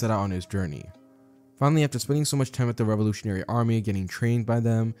Luffy then set out on his journey. Finally, after spending so much time with the Revolutionary Army, getting trained by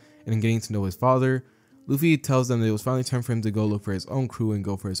them, and getting to know his father, Luffy tells them that it was finally time for him to go look for his own crew and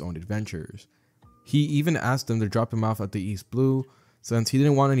go for his own adventures. He even asked them to drop him off at the East Blue, since he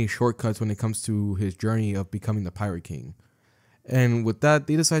didn't want any shortcuts when it comes to his journey of becoming the Pirate King. And with that,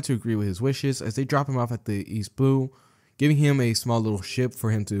 they decide to agree with his wishes as they drop him off at the East Blue, giving him a small little ship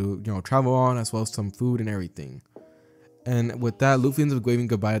for him to, travel on, as well as some food and everything. And with that, Luffy ends up waving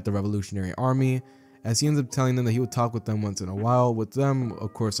goodbye at the Revolutionary Army, as he ends up telling them that he would talk with them once in a while, with them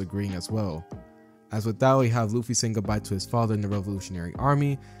of course agreeing as well. As with that, we have Luffy saying goodbye to his father in the Revolutionary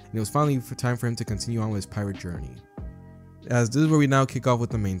Army, and it was finally time for him to continue on with his pirate journey. As this is where we now kick off with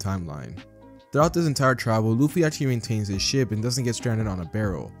the main timeline. Throughout this entire travel, Luffy actually maintains his ship and doesn't get stranded on a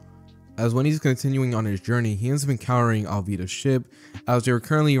barrel. As when he's continuing on his journey, he ends up encountering Alvida's ship, as they are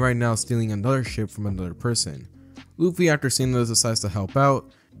currently right now stealing another ship from another person. Luffy, after seeing this, decides to help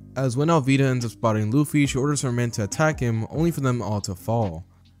out, as when Alvida ends up spotting Luffy, she orders her men to attack him, only for them all to fall.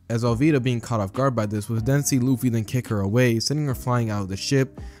 As Alvida, being caught off guard by this, would then see Luffy then kick her away, sending her flying out of the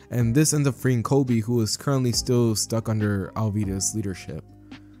ship, and this ends up freeing Kobe, who is currently still stuck under Alvida's leadership.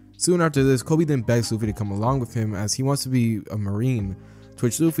 Soon after this, Kobe then begs Luffy to come along with him as he wants to be a marine, to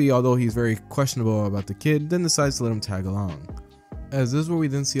which Luffy, although he's very questionable about the kid, then decides to let him tag along. As this is where we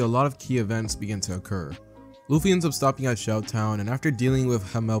then see a lot of key events begin to occur. Luffy ends up stopping at Shell Town, and after dealing with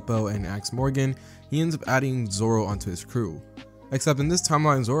Hamelpo and Axe Morgan, he ends up adding Zoro onto his crew. Except in this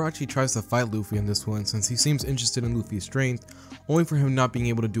timeline, Zoro actually tries to fight Luffy in this one, since he seems interested in Luffy's strength, only for him not being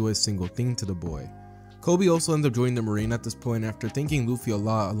able to do a single thing to the boy. Kobe also ends up joining the marine at this point. After thanking Luffy a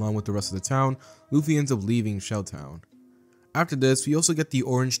lot along with the rest of the town, Luffy ends up leaving Shell Town. After this, we also get the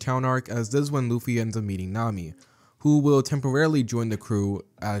Orange Town arc, as this is when Luffy ends up meeting Nami, who will temporarily join the crew,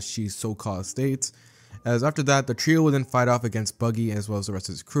 as she so-called states, as after that, the trio will then fight off against Buggy as well as the rest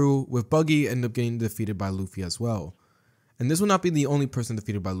of his crew, with Buggy end up getting defeated by Luffy as well. And this will not be the only person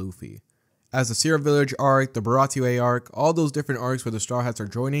defeated by Luffy. As the Sierra Village arc, the Baratie arc, all those different arcs where the Straw Hats are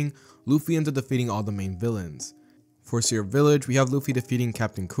joining, Luffy ends up defeating all the main villains. For Sierra Village, we have Luffy defeating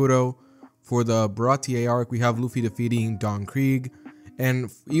Captain Kuro. For the Baratie arc, we have Luffy defeating Don Krieg.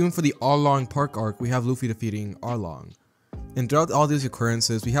 And even for the Arlong Park arc, we have Luffy defeating Arlong. And throughout all these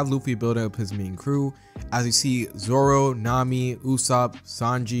occurrences, we have Luffy build up his main crew, as you see Zoro, Nami, Usopp,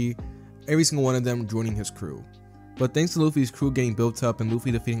 Sanji, every single one of them joining his crew. But thanks to Luffy's crew getting built up and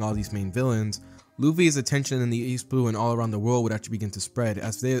Luffy defeating all these main villains, Luffy's attention in the East Blue and all around the world would actually begin to spread,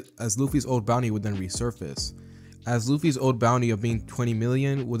 as Luffy's old bounty would then resurface. As Luffy's old bounty of being 20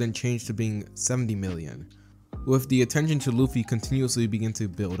 million would then change to being 70 million, with the attention to Luffy continuously begin to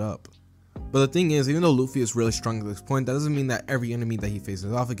build up. But the thing is, even though Luffy is really strong at this point, that doesn't mean that every enemy that he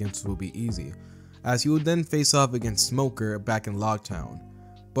faces off against will be easy, as he would then face off against Smoker back in Logtown.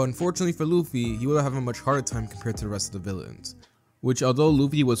 But unfortunately for Luffy, he would have a much harder time compared to the rest of the villains. Which, although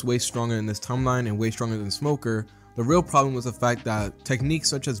Luffy was way stronger in this timeline and way stronger than Smoker, the real problem was the fact that techniques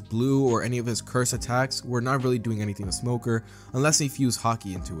such as Blue or any of his curse attacks were not really doing anything to Smoker unless he fused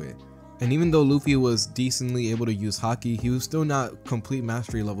Haki into it. And even though Luffy was decently able to use Haki, he was still not complete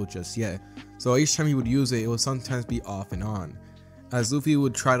mastery level just yet, so each time he would use it, it would sometimes be off and on, as Luffy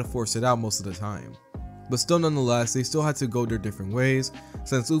would try to force it out most of the time. But still, nonetheless, they still had to go their different ways,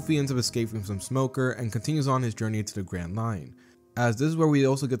 since Luffy ends up escaping from Smoker and continues on his journey to the Grand Line. As this is where we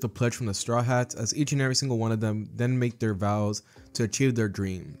also get the pledge from the Straw Hats, as each and every single one of them then make their vows to achieve their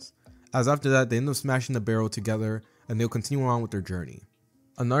dreams. As after that, they end up smashing the barrel together and they'll continue on with their journey.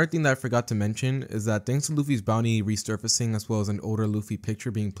 Another thing that I forgot to mention is that thanks to Luffy's bounty resurfacing as well as an older Luffy picture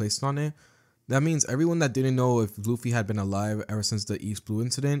being placed on it, that means everyone that didn't know if Luffy had been alive ever since the East Blue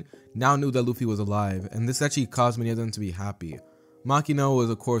incident now knew that Luffy was alive, and this actually caused many of them to be happy. Makino was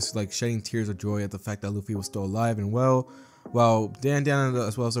of course like shedding tears of joy at the fact that Luffy was still alive and well, while Dan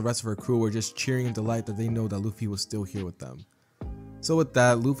as well as the rest of her crew were just cheering in delight that they know that Luffy was still here with them. So with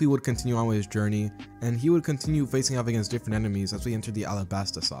that, Luffy would continue on with his journey, and he would continue facing off against different enemies as we enter the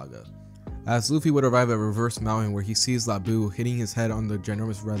Alabasta saga. As Luffy would arrive at Reverse Mountain, where he sees Labu hitting his head on the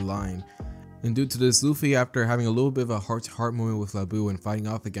ginormous red line, and due to this, Luffy, after having a little bit of a heart-to-heart moment with Labu and fighting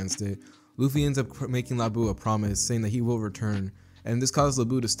off against it, Luffy ends up making Labu a promise saying that he will return, and this causes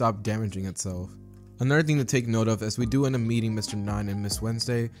Labu to stop damaging itself. Another thing to take note of is we do end up meeting Mr. Nine and Miss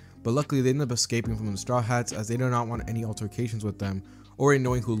Wednesday, but luckily they end up escaping from the Straw Hats as they do not want any altercations with them, or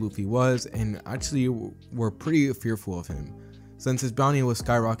knowing who Luffy was, and actually were pretty fearful of him, since his bounty was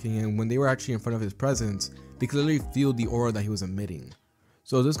skyrocketing, and when they were actually in front of his presence, they could literally feel the aura that he was emitting.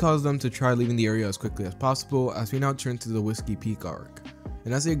 So this caused them to try leaving the area as quickly as possible, as we now turn to the Whiskey Peak arc.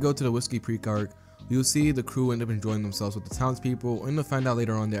 And as they go to the Whiskey Peak arc, you'll see the crew end up enjoying themselves with the townspeople, and you'll find out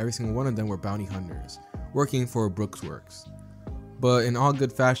later on that every single one of them were bounty hunters, working for Brooks Works. But in all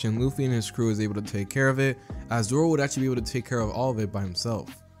good fashion, Luffy and his crew is able to take care of it, as Zoro would actually be able to take care of all of it by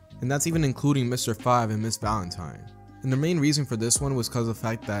himself. And that's even including Mr. Five and Miss Valentine. And the main reason for this one was because of the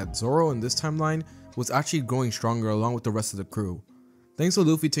fact that Zoro in this timeline was actually growing stronger along with the rest of the crew. Thanks to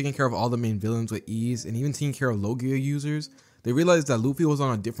Luffy taking care of all the main villains with ease and even taking care of Logia users, they realized that Luffy was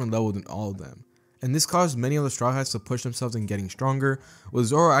on a different level than all of them. And this caused many of the Straw Hats to push themselves in getting stronger, with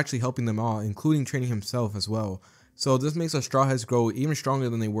Zoro actually helping them all, including training himself as well. So this makes the Straw Hats grow even stronger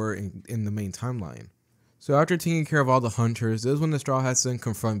than they were in the main timeline. So after taking care of all the hunters, this is when the Straw Hats then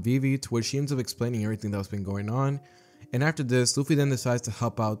confront Vivi, to which she ends up explaining everything that's been going on. And after this, Luffy then decides to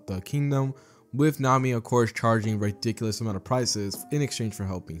help out the kingdom, with Nami of course charging a ridiculous amount of prices in exchange for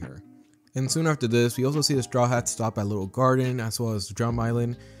helping her. And soon after this, we also see the Straw Hats stop at Little Garden as well as Drum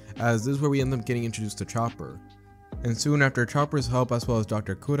Island, as this is where we end up getting introduced to Chopper. And soon after Chopper's help as well as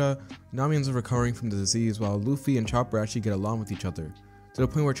Dr. Kuda, Nami ends up recovering from the disease, while Luffy and Chopper actually get along with each other, to the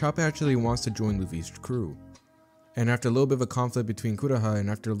point where Chopper actually wants to join Luffy's crew. And after a little bit of a conflict between Kudaha and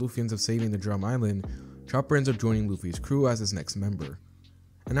after Luffy ends up saving the Drum Island, Chopper ends up joining Luffy's crew as his next member.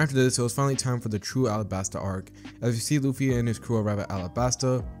 And after this, it was finally time for the true Alabasta arc, as we see Luffy and his crew arrive at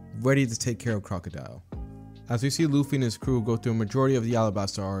Alabasta, ready to take care of Crocodile. As we see Luffy and his crew go through a majority of the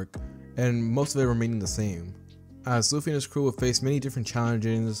Alabasta arc, and most of it remaining the same, as Luffy and his crew will face many different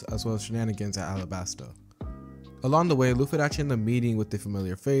challenges as well as shenanigans at Alabasta. Along the way, Luffy would actually end up meeting with the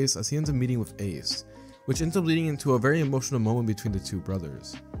familiar face, as he ends up meeting with Ace, which ends up leading into a very emotional moment between the two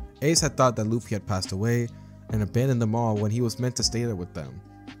brothers. Ace had thought that Luffy had passed away and abandoned them all when he was meant to stay there with them.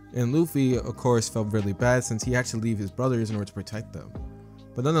 And Luffy, of course, felt really bad since he had to leave his brothers in order to protect them.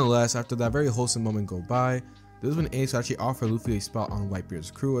 But nonetheless, after that very wholesome moment go by, this is when Ace actually offered Luffy a spot on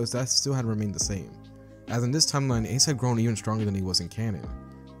Whitebeard's crew, as that still had remained the same. As in this timeline, Ace had grown even stronger than he was in canon.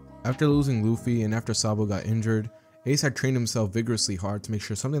 After losing Luffy and after Sabo got injured, Ace had trained himself vigorously hard to make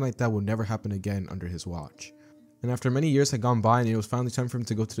sure something like that would never happen again under his watch. And after many years had gone by and it was finally time for him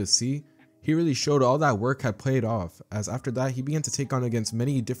to go to the sea, he really showed all that work had paid off, as after that he began to take on against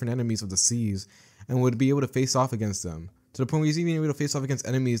many different enemies of the seas and would be able to face off against them, to the point where he's even able to face off against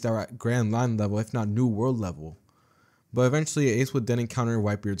enemies that were at Grand Line level, if not New World level. But eventually Ace would then encounter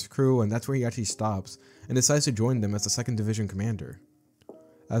Whitebeard's crew, and that's where he actually stops and decides to join them as the 2nd Division commander.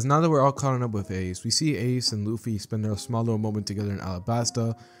 As now that we're all caught up with Ace, we see Ace and Luffy spend a small little moment together in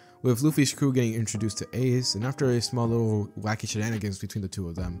Alabasta, with Luffy's crew getting introduced to Ace, and after a small little wacky shenanigans between the two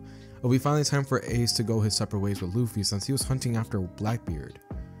of them, it'll be finally time for Ace to go his separate ways with Luffy since he was hunting after Blackbeard.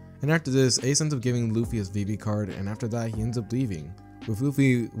 And after this, Ace ends up giving Luffy his VV card, and after that he ends up leaving, with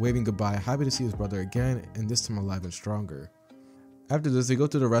Luffy waving goodbye, happy to see his brother again, and this time alive and stronger. After this, they go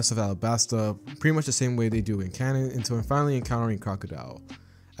through the rest of Alabasta, pretty much the same way they do in canon, until finally encountering Crocodile.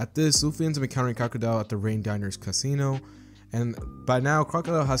 At this, Luffy ends up encountering Crocodile at the Rain Diners Casino, and by now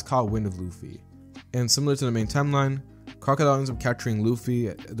Crocodile has caught wind of Luffy. And similar to the main timeline, Crocodile ends up capturing Luffy,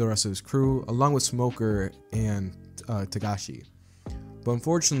 the rest of his crew, along with Smoker and Tagashi. But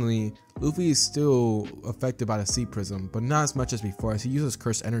unfortunately, Luffy is still affected by the Sea Prism, but not as much as before, as he uses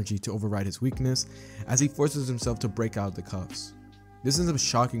cursed energy to override his weakness, as he forces himself to break out of the cuffs. This ends up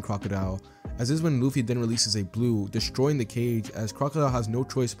shocking Crocodile, as this is when Luffy then releases a blue, destroying the cage, as Crocodile has no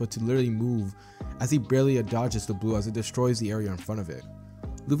choice but to literally move, as he barely dodges the blue as it destroys the area in front of it.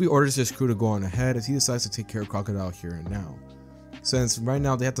 Luffy orders his crew to go on ahead, as he decides to take care of Crocodile here and now, since right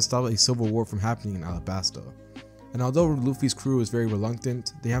now they have to stop a civil war from happening in Alabasta. And although Luffy's crew is very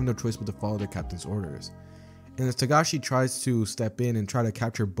reluctant, they have no choice but to follow their captain's orders. And as Tagashi tries to step in and try to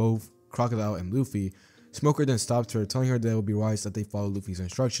capture both Crocodile and Luffy, Smoker then stops her, telling her that it would be wise that they follow Luffy's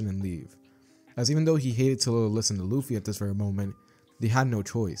instruction and leave. As even though he hated to listen to Luffy at this very moment, they had no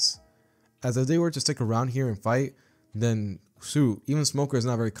choice. As if they were to stick around here and fight, then shoot, even Smoker is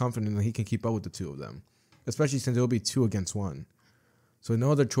not very confident that he can keep up with the two of them, especially since it will be 2 against 1. So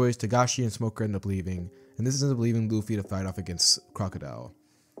no other choice, Togashi and Smoker end up leaving, and this ends up leaving Luffy to fight off against Crocodile.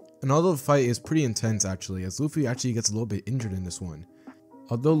 And although the fight is pretty intense actually, as Luffy actually gets a little bit injured in this one.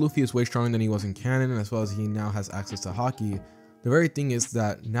 Although Luffy is way stronger than he was in canon, as well as he now has access to Haki, the very thing is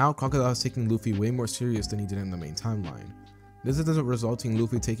that now Crocodile is taking Luffy way more serious than he did in the main timeline. This ends up resulting in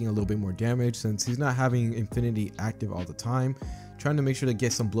Luffy taking a little bit more damage since he's not having Infinity active all the time, trying to make sure to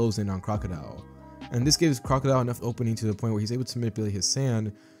get some blows in on Crocodile. And this gives Crocodile enough opening to the point where he's able to manipulate his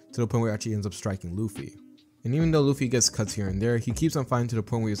sand to the point where he actually ends up striking Luffy. And even though Luffy gets cuts here and there, he keeps on fighting to the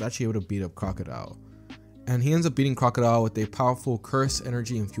point where he's actually able to beat up Crocodile. And he ends up beating Crocodile with a powerful curse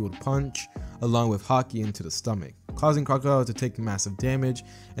energy infueled punch along with Haki into the stomach, causing Crocodile to take massive damage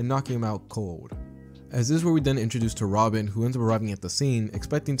and knocking him out cold. As this is where we then introduce to Robin, who ends up arriving at the scene,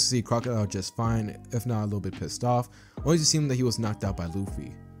 expecting to see Crocodile just fine, if not a little bit pissed off, only to see him that he was knocked out by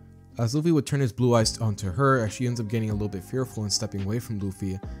Luffy. As Luffy would turn his blue eyes onto her, as she ends up getting a little bit fearful and stepping away from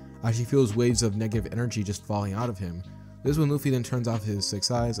Luffy, as she feels waves of negative energy just falling out of him. This is when Luffy then turns off his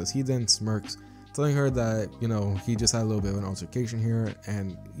 6 eyes, as he then smirks, telling her that, he just had a little bit of an altercation here,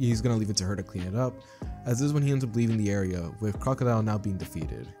 and he's gonna leave it to her to clean it up, as this is when he ends up leaving the area, with Crocodile now being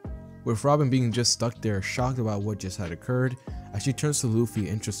defeated. With Robin being just stuck there, shocked about what just had occurred, as she turns to Luffy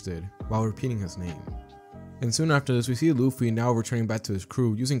interested, while repeating his name. And soon after this, we see Luffy now returning back to his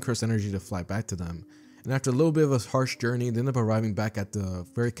crew, using cursed energy to fly back to them. And after a little bit of a harsh journey, they end up arriving back at the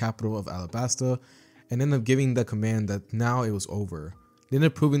very capital of Alabasta, and end up giving the command that now it was over. They end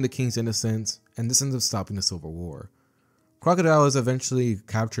up proving the king's innocence, and this ends up stopping the Civil War. Crocodile is eventually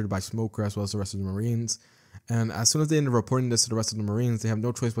captured by Smoker as well as the rest of the Marines, and as soon as they end up reporting this to the rest of the Marines, they have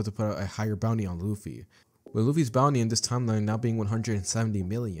no choice but to put out a higher bounty on Luffy, with Luffy's bounty in this timeline now being 170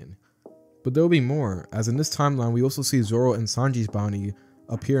 million. But there will be more, as in this timeline we also see Zoro and Sanji's bounty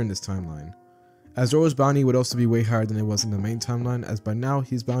appear in this timeline. As Zoro's bounty would also be way higher than it was in the main timeline, as by now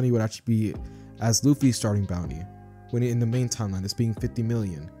his bounty would actually be as Luffy's starting bounty, when in the main timeline this being 50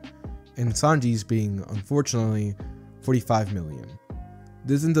 million, and Sanji's being, unfortunately, 45 million.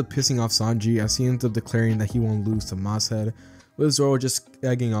 This ends up pissing off Sanji as he ends up declaring that he won't lose to Mashead, with Zoro just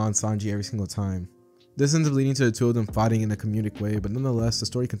egging on Sanji every single time. This ends up leading to the two of them fighting in a comedic way, but nonetheless the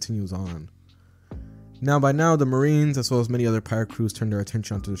story continues on. Now by now the Marines as well as many other pirate crews turn their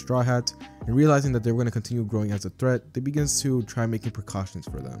attention onto the Straw Hats, and realizing that they're going to continue growing as a threat, they begin to try making precautions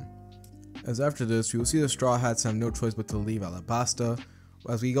for them. As after this, we will see the Straw Hats have no choice but to leave Alabasta,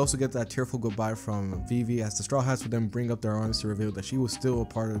 as we also get that tearful goodbye from Vivi, as the Straw Hats would then bring up their arms to reveal that she was still a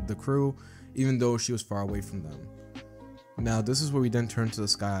part of the crew, even though she was far away from them. Now this is where we then turn to the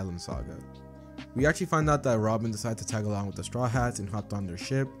Sky Island saga. We actually find out that Robin decided to tag along with the Straw Hats and hopped on their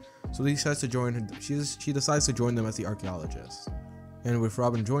ship, so she decides to join them as the archaeologist. And with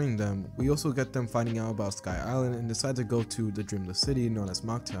Robin joining them, we also get them finding out about Sky Island and decide to go to the Dreamless City known as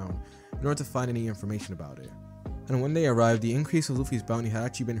Mocktown in order to find any information about it. And when they arrived, the increase of Luffy's bounty had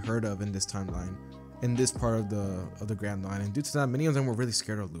actually been heard of in this timeline, in this part of the Grand Line, and due to that, many of them were really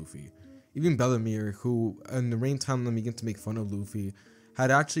scared of Luffy. Even Bellemere, who in the main timeline began to make fun of Luffy, had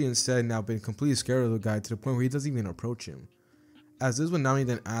actually instead now been completely scared of the guy to the point where he doesn't even approach him. As this when Nami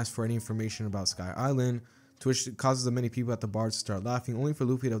then asks for any information about Sky Island, to which causes the many people at the bar to start laughing, only for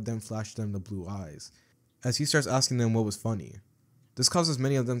Luffy to then flash them the blue eyes, as he starts asking them what was funny. This causes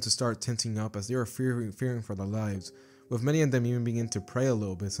many of them to start tensing up as they are fearing for their lives, with many of them even begin to pray a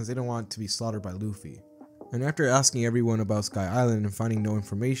little bit since they don't want to be slaughtered by Luffy. And after asking everyone about Sky Island and finding no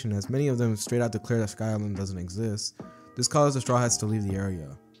information, as many of them straight out declare that Sky Island doesn't exist, this causes the Straw Hats to leave the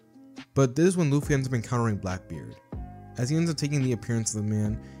area. But this is when Luffy ends up encountering Blackbeard. As he ends up taking the appearance of the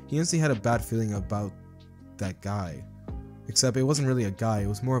man, he instantly had a bad feeling about that guy. Except it wasn't really a guy, it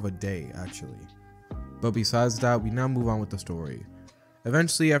was more of a day actually. But besides that, we now move on with the story.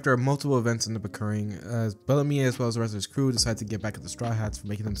 Eventually, after multiple events end up occurring, as Bellamy as well as the rest of his crew decide to get back at the Straw Hats for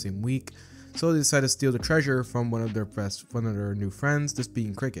making them seem weak, so they decide to steal the treasure from one of their new friends, this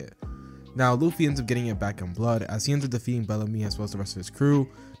being Cricket. Now Luffy ends up getting it back in blood as he ends up defeating Bellamy as well as the rest of his crew,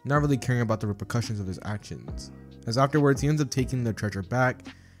 not really caring about the repercussions of his actions. As afterwards he ends up taking the treasure back,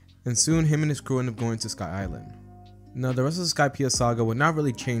 and soon him and his crew end up going to Sky Island. Now the rest of the Skypiea saga would not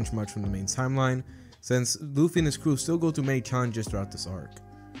really change much from the main timeline, since Luffy and his crew still go through many challenges throughout this arc.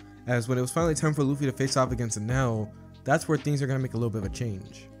 As when it was finally time for Luffy to face off against Enel, that's where things are going to make a little bit of a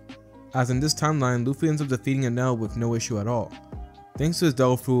change. As in this timeline, Luffy ends up defeating Enel with no issue at all. Thanks to his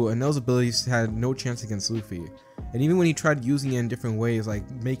Devil Fruit, Enel's abilities had no chance against Luffy, and even when he tried using it in different ways like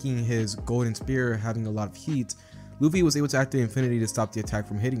making his golden spear having a lot of heat, Luffy was able to activate Infinity to stop the attack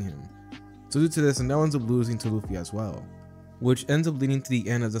from hitting him. So due to this, Enel ends up losing to Luffy as well, which ends up leading to the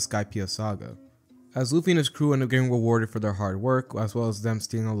end of the Skypiea saga. As Luffy and his crew end up getting rewarded for their hard work, as well as them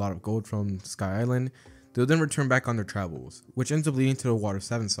stealing a lot of gold from Sky Island, they'll then return back on their travels, which ends up leading to the Water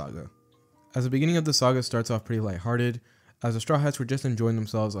 7 saga. As the beginning of the saga starts off pretty lighthearted, as the Straw Hats were just enjoying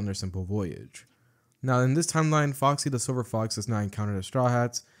themselves on their simple voyage. Now in this timeline, Foxy the Silver Fox does not encounter the Straw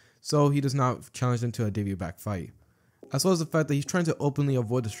Hats, so he does not challenge them to a debut back fight. As well as the fact that he's trying to openly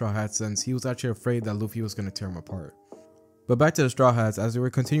avoid the Straw Hats since he was actually afraid that Luffy was going to tear him apart. But back to the Straw Hats, as they were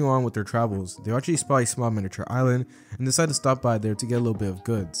continuing on with their travels, they actually spot a small miniature island and decide to stop by there to get a little bit of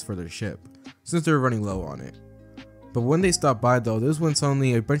goods for their ship, since they were running low on it. But when they stop by though, this is when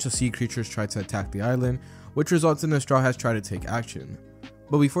suddenly a bunch of sea creatures try to attack the island, which results in the Straw Hats try to take action.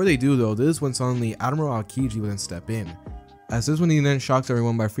 But before they do though, this is when suddenly Admiral Aokiji will then step in, as this is when he then shocks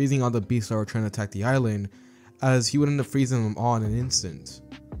everyone by freezing all the beasts that were trying to attack the island, as he would end up freezing them all in an instant.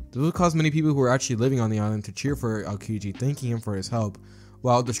 This would cause many people who were actually living on the island to cheer for Aokiji, thanking him for his help,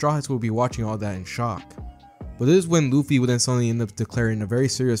 while the Straw Hats will be watching all that in shock. But this is when Luffy would then suddenly end up declaring in a very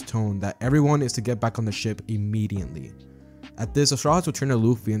serious tone that everyone is to get back on the ship immediately. At this, the Straw Hats would turn to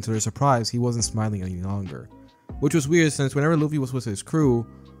Luffy, and to their surprise, he wasn't smiling any longer. Which was weird since whenever Luffy was with his crew,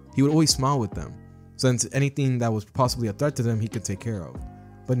 he would always smile with them, since anything that was possibly a threat to them he could take care of.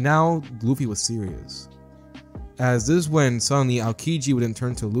 But now, Luffy was serious. As this is when suddenly Aokiji would then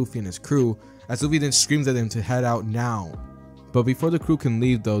turn to Luffy and his crew, as Luffy then screams at them to head out now. But before the crew can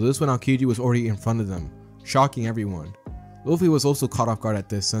leave though, this is when Aokiji was already in front of them, shocking everyone. Luffy was also caught off guard at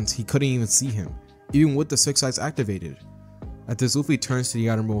this since he couldn't even see him, even with the 6 eyes activated. At this, Luffy turns to the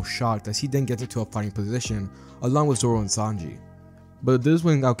Admiral shocked as he then gets into a fighting position along with Zoro and Sanji. But this is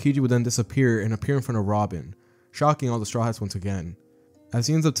when Aokiji would then disappear and appear in front of Robin, shocking all the Straw Hats once again, as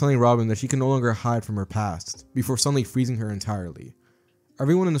he ends up telling Robin that she can no longer hide from her past, before suddenly freezing her entirely.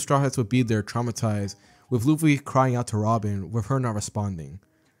 Everyone in the Straw Hats would be there traumatized, with Luffy crying out to Robin, with her not responding.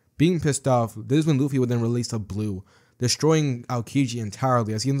 Being pissed off, this is when Luffy would then release a blue, destroying Aokiji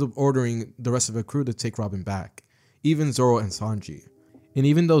entirely as he ends up ordering the rest of the crew to take Robin back, even Zoro and Sanji. And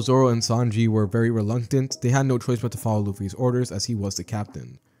even though Zoro and Sanji were very reluctant, they had no choice but to follow Luffy's orders as he was the captain,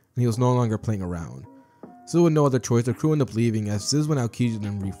 and he was no longer playing around. So with no other choice, the crew end up leaving as this is when Aokiji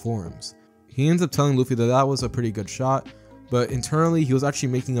then reforms. He ends up telling Luffy that that was a pretty good shot, but internally he was actually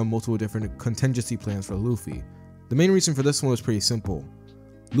making up multiple different contingency plans for Luffy. The main reason for this one was pretty simple.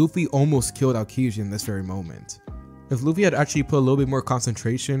 Luffy almost killed Aokiji in this very moment. If Luffy had actually put a little bit more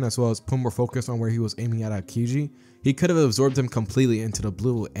concentration as well as put more focus on where he was aiming at Aokiji, he could have absorbed him completely into the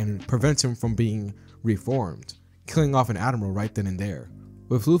blue and prevent him from being reformed, killing off an admiral right then and there.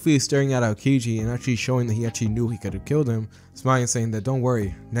 With Luffy staring at Aokiji and actually showing that he actually knew he could have killed him, smiling and saying that don't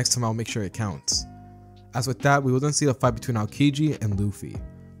worry, next time I'll make sure it counts. As with that, we will then see the fight between Aokiji and Luffy,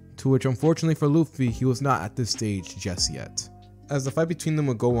 to which unfortunately for Luffy, he was not at this stage just yet. As the fight between them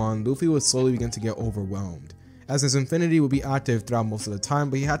would go on, Luffy would slowly begin to get overwhelmed, as his Infinity would be active throughout most of the time,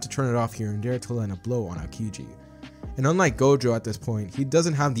 but he had to turn it off here and there to land a blow on Aokiji. And unlike Gojo at this point, he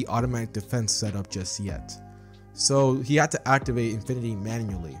doesn't have the automatic defense set up just yet. So he had to activate Infinity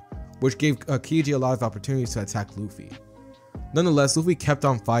manually, which gave Aokiji a lot of opportunities to attack Luffy. Nonetheless, Luffy kept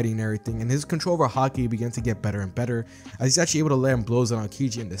on fighting and everything, and his control over Haki began to get better and better as he's actually able to land blows on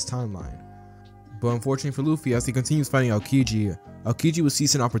Aokiji in this timeline. But unfortunately for Luffy, as he continues fighting Aokiji, Aokiji will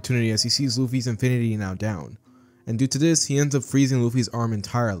seize an opportunity as he sees Luffy's Infinity now down, and due to this, he ends up freezing Luffy's arm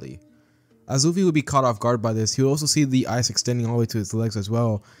entirely. As Luffy would be caught off guard by this, he would also see the ice extending all the way to his legs as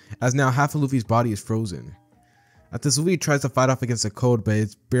well, as now half of Luffy's body is frozen. At this, Luffy tries to fight off against the code, but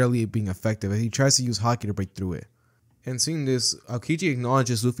it's barely being effective as he tries to use Haki to break through it. And seeing this, Aokiji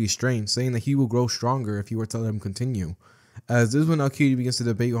acknowledges Luffy's strength, saying that he will grow stronger if he were to let him continue, as this is when Aokiji begins to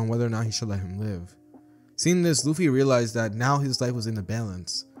debate on whether or not he should let him live. Seeing this, Luffy realized that now his life was in the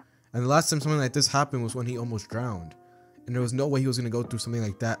balance, and the last time something like this happened was when he almost drowned, and there was no way he was going to go through something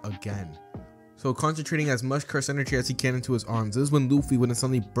like that again. So concentrating as much curse energy as he can into his arms, this is when Luffy would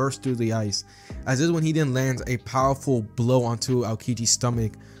suddenly burst through the ice, as this is when he then lands a powerful blow onto Aokiji's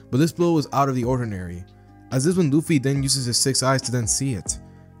stomach, but this blow was out of the ordinary, as this is when Luffy then uses his 6 eyes to then see it.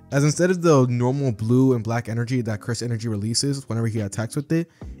 As instead of the normal blue and black energy that curse energy releases whenever he attacks with it,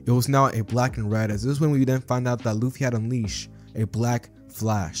 it was now a black and red, as this is when we then find out that Luffy had unleashed a black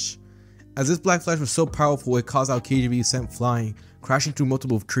flash. As this black flash was so powerful, it caused Aokiji to be sent flying, crashing through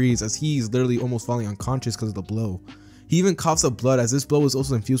multiple trees as he's literally almost falling unconscious because of the blow. He even coughs up blood as this blow was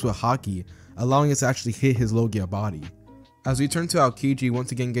also infused with Haki, allowing it to actually hit his Logia body. As we turn to Aokiji,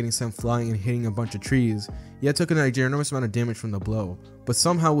 once again getting sent flying and hitting a bunch of trees, he had taken a ginormous amount of damage from the blow, but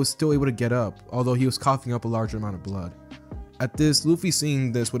somehow was still able to get up, although he was coughing up a large amount of blood. At this, Luffy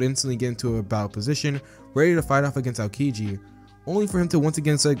seeing this would instantly get into a battle position, ready to fight off against Aokiji, only for him to once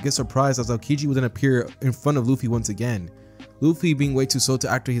again get surprised as Aokiji would then appear in front of Luffy once again. Luffy being way too slow to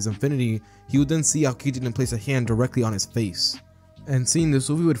activate his infinity, he would then see Aokiji then place a hand directly on his face. And seeing this,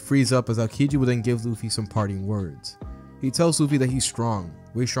 Luffy would freeze up as Aokiji would then give Luffy some parting words. He tells Luffy that he's strong,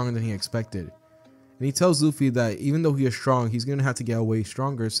 way stronger than he expected. And he tells Luffy that even though he is strong, he's going to have to get way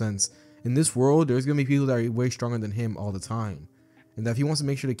stronger since in this world, there's going to be people that are way stronger than him all the time. And that if he wants to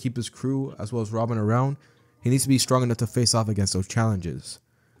make sure to keep his crew as well as Robin around, he needs to be strong enough to face off against those challenges.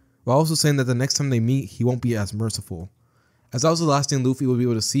 While also saying that the next time they meet, he won't be as merciful. As that was the last thing Luffy would be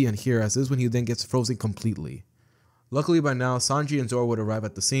able to see and hear, as this is when he then gets frozen completely. Luckily by now, Sanji and Zoro would arrive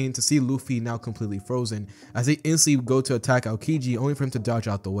at the scene to see Luffy now completely frozen, as they instantly go to attack Aokiji only for him to dodge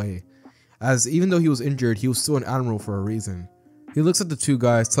out the way. As even though he was injured, he was still an admiral for a reason. He looks at the two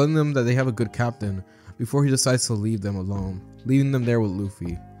guys, telling them that they have a good captain, before he decides to leave them alone, leaving them there with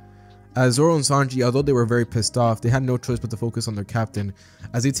Luffy. As Zoro and Sanji, although they were very pissed off, they had no choice but to focus on their captain,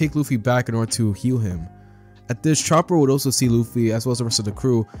 as they take Luffy back in order to heal him. At this, Chopper would also see Luffy as well as the rest of the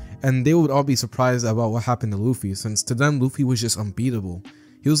crew, and they would all be surprised about what happened to Luffy, since to them Luffy was just unbeatable.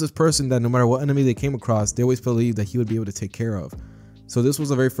 He was this person that no matter what enemy they came across, they always believed that he would be able to take care of. So this was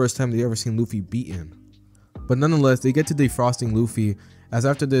the very first time they ever seen Luffy beaten. But nonetheless, they get to defrosting Luffy, as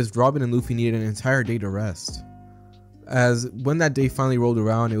after this, Robin and Luffy needed an entire day to rest. As when that day finally rolled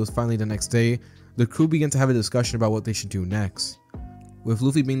around, it was finally the next day, the crew began to have a discussion about what they should do next, with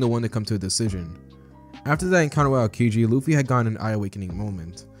Luffy being the one to come to a decision. After that encounter with Aokiji, Luffy had gotten an eye-awakening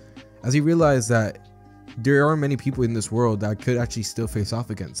moment, as he realized that there are many people in this world that could actually still face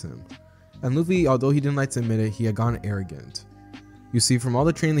off against him. And Luffy, although he didn't like to admit it, he had gotten arrogant. You see, from all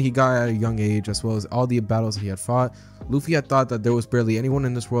the training that he got at a young age, as well as all the battles that he had fought, Luffy had thought that there was barely anyone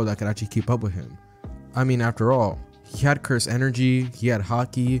in this world that could actually keep up with him. I mean, after all, he had cursed energy, he had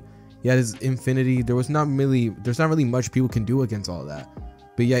haki, he had his infinity. There's not really much people can do against all that.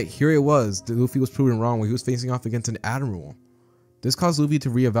 But yet, here it was, Luffy was proven wrong when he was facing off against an admiral. This caused Luffy to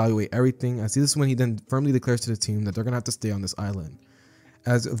reevaluate everything, as this is when he then firmly declares to the team that they're going to have to stay on this island.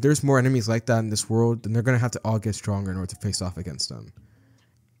 As if there's more enemies like that in this world, then they're going to have to all get stronger in order to face off against them.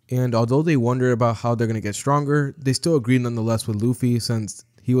 And although they wondered about how they're going to get stronger, they still agreed nonetheless with Luffy since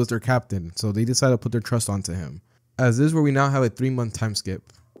he was their captain, so they decided to put their trust onto him. As this is where we now have a 3-month time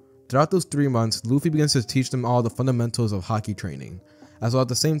skip. Throughout those 3 months, Luffy begins to teach them all the fundamentals of haki training, as well at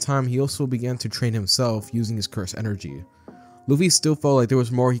the same time he also began to train himself using his cursed energy. Luffy still felt like there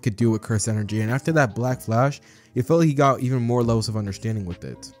was more he could do with cursed energy, and after that Black Flash, he felt like he got even more levels of understanding with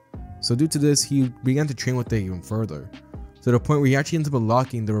it. So due to this, he began to train with it even further, to the point where he actually ended up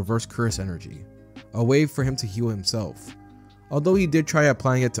unlocking the reverse curse energy, a way for him to heal himself. Although he did try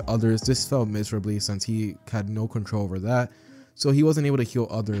applying it to others, this failed miserably since he had no control over that, so he wasn't able to heal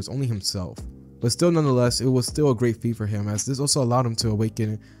others, only himself. But still nonetheless, it was still a great feat for him, as this also allowed him to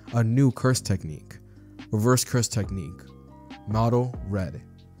awaken a new curse technique, reverse curse technique, model red.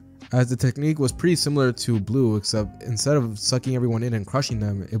 As the technique was pretty similar to blue, except instead of sucking everyone in and crushing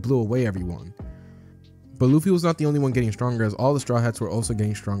them, it blew away everyone. But Luffy was not the only one getting stronger, as all the Straw Hats were also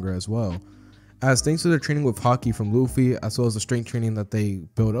getting stronger as well. As thanks to their training with haki from Luffy, as well as the strength training that they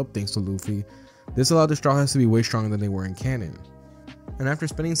built up thanks to Luffy, this allowed the Straw Hats to be way stronger than they were in canon. And after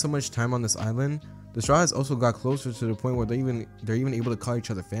spending so much time on this island, the Straw Hats also got closer to the point where they're even able to call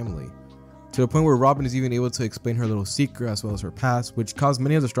each other family. To the point where Robin is even able to explain her little secret as well as her past, which caused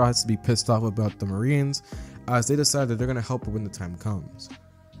many of the Straw Hats to be pissed off about the Marines, as they decide that they're going to help her when the time comes.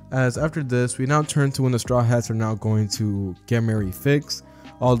 As after this, we now turn to when the Straw Hats are now going to get Mary fixed,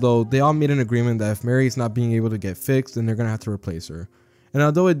 although they all made an agreement that if Mary is not being able to get fixed, then they're going to have to replace her. And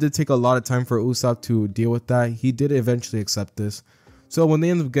although it did take a lot of time for Usopp to deal with that, he did eventually accept this. So when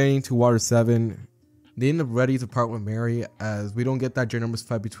they end up getting to Water 7, they end up ready to part with Mary, as we don't get that ginormous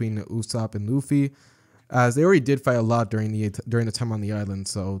fight between Usopp and Luffy, as they already did fight a lot during the time on the island,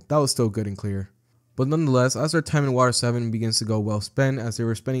 so that was still good and clear. But nonetheless, as their time in Water 7 begins to go well spent, as they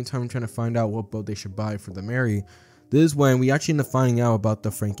were spending time trying to find out what boat they should buy for the Mary, this is when we actually end up finding out about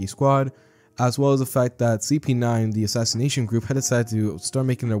the Frankie squad, as well as the fact that CP9, the assassination group, had decided to start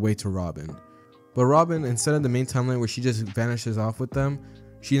making their way to Robin. But Robin, instead of the main timeline where she just vanishes off with them,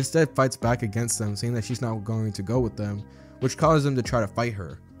 she instead fights back against them, saying that she's not going to go with them, which causes them to try to fight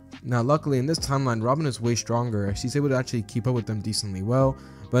her. Now luckily in this timeline, Robin is way stronger, as she's able to actually keep up with them decently well,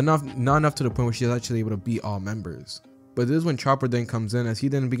 but not enough to the point where she's actually able to beat all members. But this is when Chopper then comes in, as he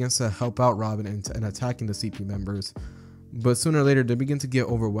then begins to help out Robin in attacking the CP members. But sooner or later they begin to get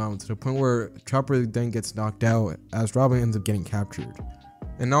overwhelmed to the point where Chopper then gets knocked out as Robin ends up getting captured.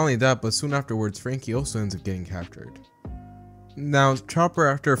 And not only that, but soon afterwards Frankie also ends up getting captured. Now Chopper,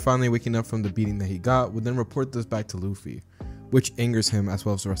 after finally waking up from the beating that he got, would then report this back to Luffy, which angers him as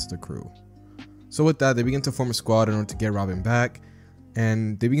well as the rest of the crew. So with that, they begin to form a squad in order to get Robin back,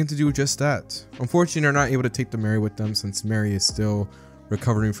 and they begin to do just that. Unfortunately, they're not able to take the Mary with them since Mary is still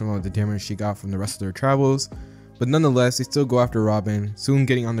recovering from all the damage she got from the rest of their travels, but nonetheless they still go after Robin, soon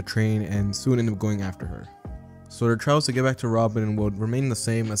getting on the train and soon end up going after her. So their travels to get back to Robin will remain the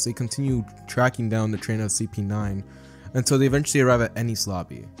same as they continue tracking down the train of CP9 until they eventually arrive at Ennie's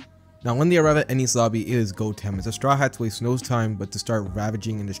lobby. Now when they arrive at Ennie's lobby, it is go time as the Straw Hats waste no time but to start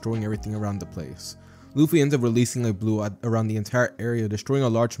ravaging and destroying everything around the place. Luffy ends up releasing a blue around the entire area, destroying a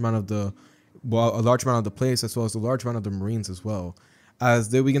large amount of the place as well as a large amount of the Marines as well, as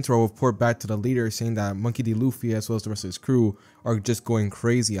they begin to report back to the leader saying that Monkey D. Luffy as well as the rest of his crew are just going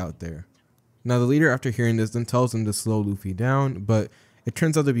crazy out there. Now the leader, after hearing this, then tells them to slow Luffy down, but it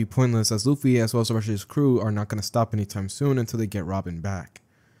turns out to be pointless as Luffy as well as the rest of his crew are not going to stop anytime soon until they get Robin back.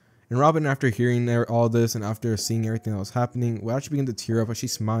 And Robin, after hearing all this and after seeing everything that was happening, will actually begin to tear up as she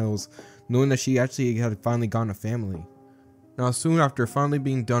smiles, knowing that she actually had finally gotten a family. Now soon after finally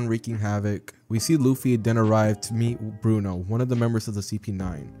being done wreaking havoc, we see Luffy then arrive to meet Bruno, one of the members of the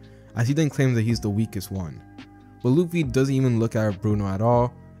CP9, as he then claims that he's the weakest one. But Luffy doesn't even look at Bruno at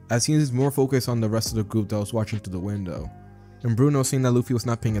all, as he is more focused on the rest of the group that was watching through the window. And Bruno, seeing that Luffy was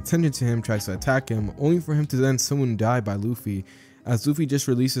not paying attention to him, tries to attack him, only for him to then soon die by Luffy, as Luffy just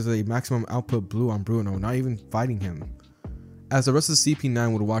releases a maximum output blue on Bruno, not even fighting him. As the rest of the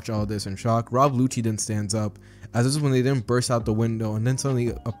CP9 would watch all this in shock, Rob Lucci then stands up, as this is when they then burst out the window and then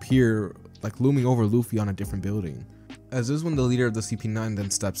suddenly appear like looming over Luffy on a different building. As this is when the leader of the CP9 then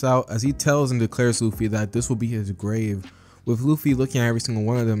steps out, as he tells and declares Luffy that this will be his grave, with Luffy looking at every single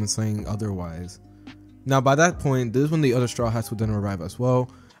one of them and saying otherwise. Now by that point, this is when the other Straw Hats would then arrive as well,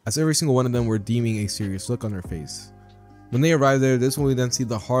 as every single one of them were deeming a serious look on their face. When they arrive there, this is when we then see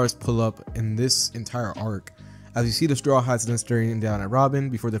the hardest pull up in this entire arc, as you see the Straw Hats then staring down at Robin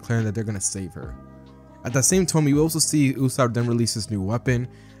before declaring that they're going to save her. At that same time, you also see Usopp then release his new weapon,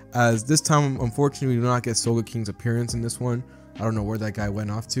 as this time unfortunately we do not get Soga King's appearance in this one. I don't know where that guy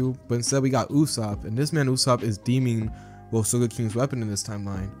went off to, but instead we got Usopp, and this man Usopp is deeming Soga King's weapon in this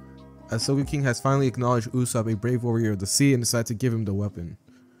timeline, as Soga King has finally acknowledged Usopp a brave warrior of the sea and decided to give him the weapon.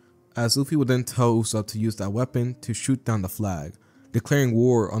 As Luffy would then tell Usopp to use that weapon to shoot down the flag, declaring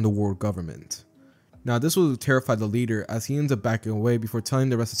war on the world government. Now this will terrify the leader as he ends up backing away before telling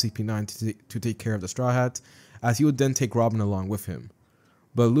the rest of CP9 to take care of the Straw Hats, as he would then take Robin along with him.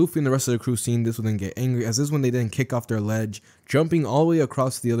 But Luffy and the rest of the crew seeing this will then get angry, as this is when they then kick off their ledge, jumping all the way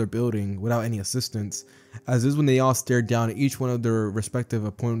across the other building without any assistance, as this is when they all stare down at each one of their respective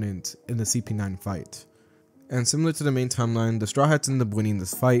opponents in the CP9 fight. And similar to the main timeline, the Straw Hats end up winning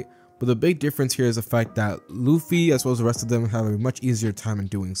this fight, but the big difference here is the fact that Luffy as well as the rest of them have a much easier time in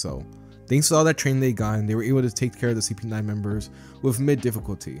doing so. Thanks to all that training they got, and they were able to take care of the CP9 members with mid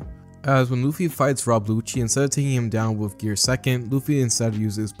difficulty. As when Luffy fights Rob Lucci, instead of taking him down with gear second, Luffy instead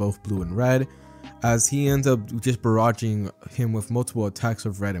uses both blue and red, as he ends up just barraging him with multiple attacks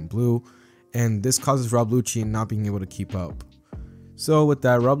of red and blue, and this causes Rob Lucci not being able to keep up. So with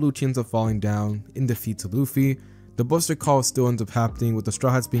that, Rob Lucci ends up falling down in defeat to Luffy. The Buster Call still ends up happening, with the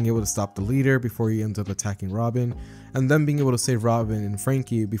Straw Hats being able to stop the leader before he ends up attacking Robin, and then being able to save Robin and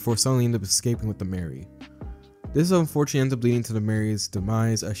Frankie before suddenly end up escaping with the Mary. This unfortunately ends up leading to the Mary's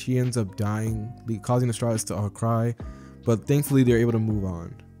demise, as she ends up dying, causing the Straw Hats to all cry, but thankfully they're able to move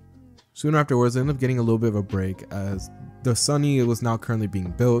on. Soon afterwards, they end up getting a little bit of a break, as the Sunny was now currently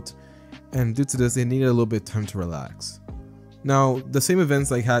being built, and due to this they needed a little bit of time to relax. Now, the same events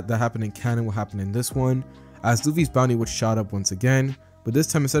that happened in canon will happen in this one, as Luffy's bounty would shot up once again, but this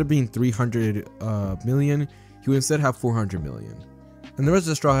time instead of being 300 million, he would instead have 400 million. And the rest of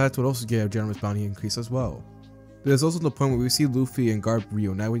the Straw Hats would also get a generous bounty increase as well. There's also the point where we see Luffy and Garp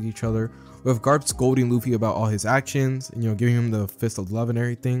reunite with each other, with Garp scolding Luffy about all his actions and giving him the fist of love and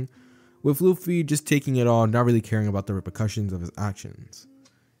everything, with Luffy just taking it all, not really caring about the repercussions of his actions.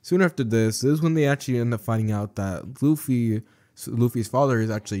 Soon after this is when they actually end up finding out that Luffy's father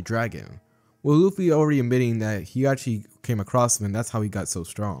is actually Dragon, with Luffy already admitting that he actually came across him and that's how he got so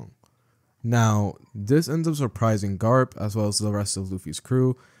strong. Now, this ends up surprising Garp as well as the rest of Luffy's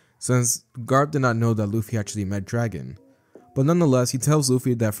crew, since Garp did not know that Luffy actually met Dragon. But nonetheless, he tells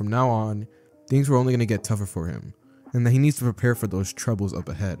Luffy that from now on, things were only going to get tougher for him, and that he needs to prepare for those troubles up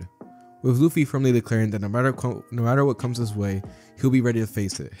ahead, with Luffy firmly declaring that no matter what comes his way, he'll be ready to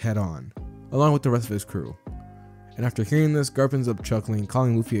face it head on, along with the rest of his crew. And after hearing this, Garp ends up chuckling,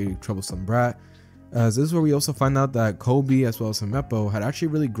 calling Luffy a troublesome brat, as this is where we also find out that Kobe as well as Himepo had actually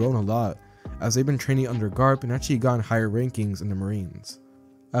really grown a lot, as they've been training under Garp and actually gotten higher rankings in the Marines,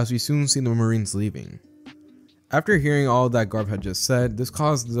 as we soon see the Marines leaving. After hearing all that Garp had just said, this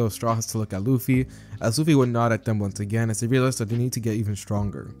caused the Straw Hats to look at Luffy, as Luffy would nod at them once again as they realized that they need to get even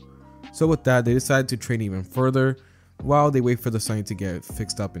stronger. So with that, they decided to train even further, while they wait for the Sunny to get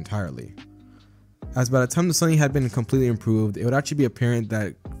fixed up entirely. As by the time the Sunny had been completely improved, it would actually be apparent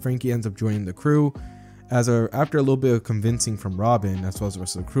that Frankie ends up joining the crew, as after a little bit of convincing from Robin as well as the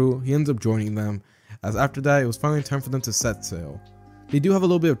rest of the crew, he ends up joining them, as after that it was finally time for them to set sail. They do have a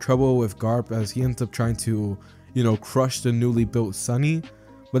little bit of trouble with Garp as he ends up trying to, crush the newly built Sunny,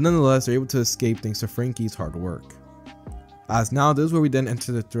 but nonetheless they're able to escape thanks to Frankie's hard work. As now, this is where we then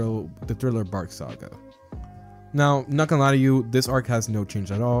enter the Thriller Bark Saga. Now, not gonna lie to you, this arc has no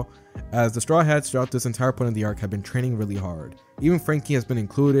change at all, as the Straw Hats throughout this entire point of the arc have been training really hard. Even Frankie has been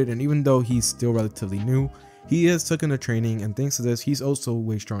included, and even though he's still relatively new, he has taken the training, and thanks to this, he's also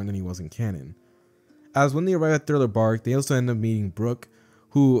way stronger than he was in canon. As when they arrive at Thriller Bark, they also end up meeting Brook,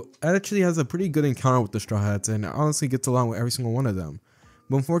 who actually has a pretty good encounter with the Straw Hats and honestly gets along with every single one of them,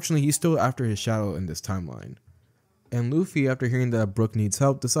 but unfortunately he's still after his shadow in this timeline. And Luffy, after hearing that Brook needs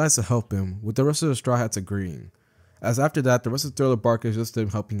help, decides to help him, with the rest of the Straw Hats agreeing. As after that, the rest of Thriller Bark is just them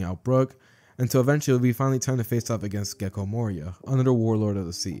helping out Brook, until eventually it will be finally time to face off against Gecko Moria, another warlord of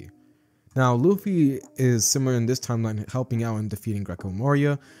the sea. Now, Luffy is similar in this timeline, helping out and defeating Gecko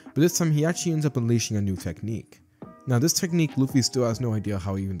Moria, but this time he actually ends up unleashing a new technique. Now, this technique, Luffy still has no idea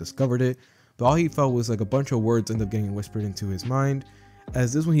how he even discovered it, but all he felt was like a bunch of words end up getting whispered into his mind,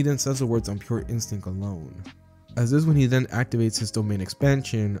 as this when he then says the words on pure instinct alone. As this when he then activates his domain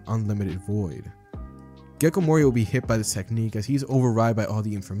expansion, Unlimited Void. Gecko Moria will be hit by this technique as he's override by all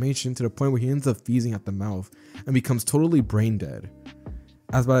the information to the point where he ends up freezing at the mouth and becomes totally brain dead.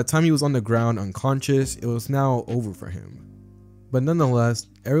 As by the time he was on the ground unconscious, it was now over for him. But nonetheless,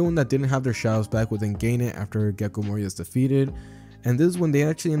 everyone that didn't have their shadows back would then gain it after Gecko Moria is defeated, and this is when they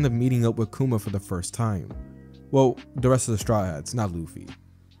actually end up meeting up with Kuma for the first time. Well, the rest of the Straw Hats, not Luffy.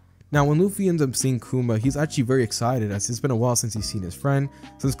 Now, when Luffy ends up seeing Kuma, he's actually very excited as it's been a while since he's seen his friend,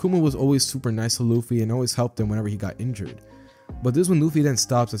 since Kuma was always super nice to Luffy and always helped him whenever he got injured. But this is when Luffy then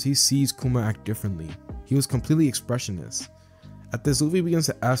stops as he sees Kuma act differently. He was completely expressionless. At this, Luffy begins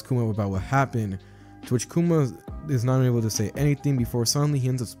to ask Kuma about what happened, to which Kuma is not able to say anything before suddenly he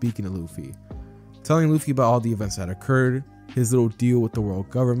ends up speaking to Luffy, telling Luffy about all the events that occurred, his little deal with the world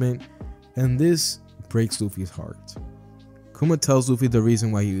government, and this breaks Luffy's heart. Kuma tells Luffy the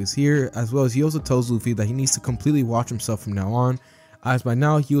reason why he is here, as well as he also tells Luffy that he needs to completely watch himself from now on, as by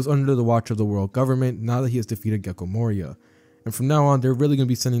now he was under the watch of the world government now that he has defeated Gecko Moria, and from now on they're really going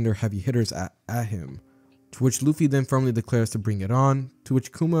to be sending their heavy hitters at him. To which Luffy then firmly declares to bring it on, to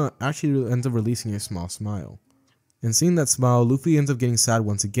which Kuma actually ends up releasing a small smile. And seeing that smile, Luffy ends up getting sad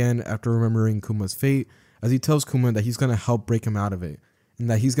once again after remembering Kuma's fate, as he tells Kuma that he's going to help break him out of it, and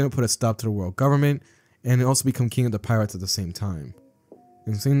that he's going to put a stop to the world government, and also become king of the pirates at the same time.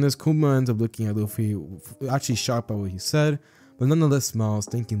 And seeing this, Kuma ends up looking at Luffy, actually shocked by what he said, but nonetheless smiles,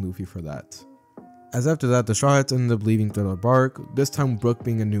 thanking Luffy for that. As after that, the Straw Hats ended up leaving Thriller Bark, this time Brook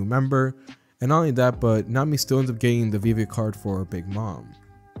being a new member, and not only that, but Nami still ends up getting the Vivi card for Big Mom.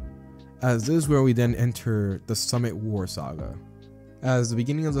 As this is where we then enter the Summit War Saga. As the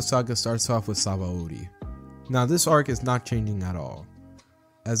beginning of the saga starts off with Sabaody. Now this arc is not changing at all,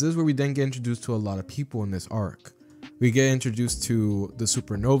 as this is where we then get introduced to a lot of people in this arc. We get introduced to the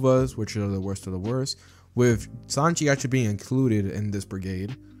Supernovas, which are the worst of the worst, with Sanji actually being included in this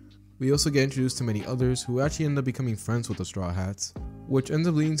brigade. We also get introduced to many others who actually end up becoming friends with the Straw Hats, which ends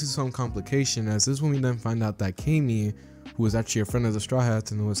up leading to some complication, as this is when we then find out that Kami, who was actually a friend of the Straw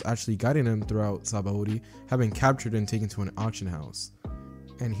Hats and was actually guiding them throughout Sabaody, had been captured and taken to an auction house.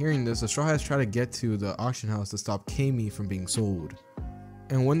 And hearing this, the Straw Hats try to get to the auction house to stop Kami from being sold.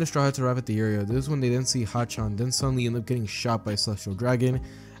 And when the Straw Hats arrive at the area, this is when they then see Hachan then suddenly end up getting shot by a celestial dragon,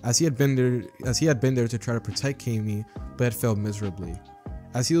 as he had been there to try to protect Kami, but had failed miserably.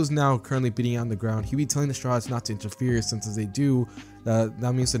 As he was now currently beating on the ground, he'd be telling the Straw Hats not to interfere, since as they do,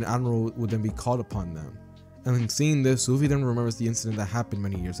 that means that an admiral would then be called upon them. And in seeing this, Luffy then remembers the incident that happened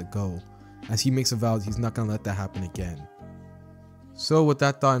many years ago, as he makes a vow that he's not going to let that happen again. So with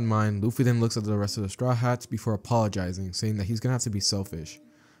that thought in mind, Luffy then looks at the rest of the Straw Hats before apologizing, saying that he's going to have to be selfish.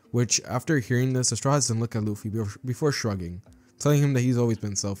 Which, after hearing this, the Straw Hats then look at Luffy before shrugging, telling him that he's always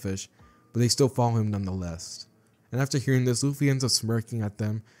been selfish, but they still follow him nonetheless. And after hearing this, Luffy ends up smirking at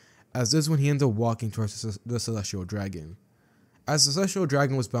them, as this is when he ends up walking towards the Celestial Dragon. As the Celestial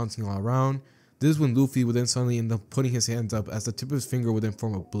Dragon was bouncing all around, This is when Luffy would then suddenly end up putting his hands up as the tip of his finger would then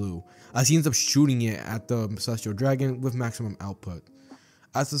form a blue, as he ends up shooting it at the Celestial Dragon with maximum output.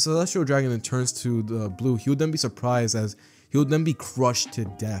 As the Celestial Dragon then turns to the blue, he would then be surprised as he would then be crushed to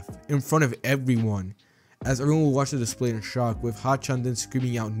death in front of everyone, as everyone will watch the display in shock, with Hachan then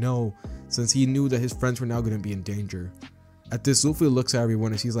screaming out no, since he knew that his friends were now going to be in danger. At this, Luffy looks at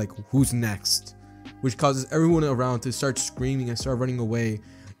everyone as he's like, who's next? Which causes everyone around to start screaming and start running away.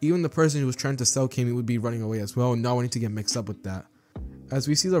 Even the person who was trying to sell Kami would be running away as well, not wanting to get mixed up with that. As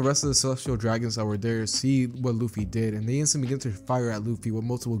we see the rest of the Celestial Dragons that were there see what Luffy did, and they instantly begin to fire at Luffy with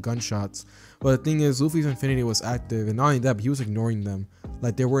multiple gunshots. But the thing is, Luffy's Infinity was active, and not only that, but he was ignoring them,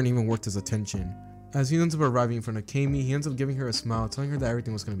 like they weren't even worth his attention. As he ends up arriving in front of Kami, he ends up giving her a smile, telling her that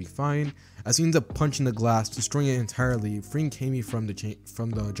everything was going to be fine, as he ends up punching the glass, destroying it entirely, freeing Kami from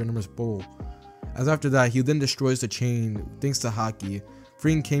the Generous Bowl. As after that, he then destroys the chain thanks to Haki,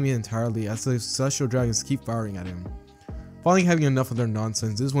 freeing Kami entirely as the Celestial Dragons keep firing at him. Finally having enough of their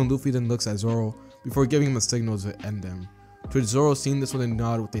nonsense, this is when Luffy then looks at Zoro before giving him a signal to end them. To which Zoro, seeing this, would then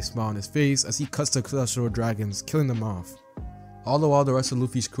nod with a smile on his face as he cuts the Celestial Dragons, killing them off. All the while, the rest of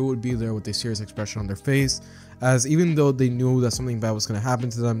Luffy's crew would be there with a serious expression on their face, as even though they knew that something bad was going to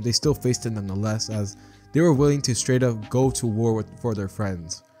happen to them, they still faced it nonetheless, as they were willing to straight up go to war for their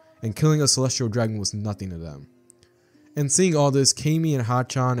friends, and killing a Celestial Dragon was nothing to them. And seeing all this, Kami and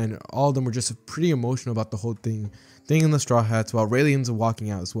Hachan and all of them were just pretty emotional about the whole thing, thanking the Straw Hats, while Rayleigh ends up walking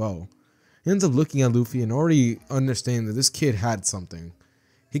out as well. He ends up looking at Luffy and already understanding that this kid had something.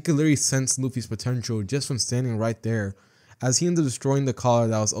 He could literally sense Luffy's potential just from standing right there, as he ended up destroying the collar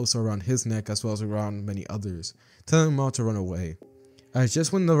that was also around his neck as well as around many others, telling them all to run away. As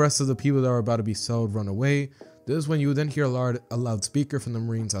just when the rest of the people that were about to be sold run away, this is when you would then hear a loudspeaker from the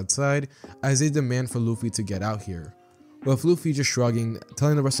Marines outside as they demand for Luffy to get out here, with Luffy just shrugging,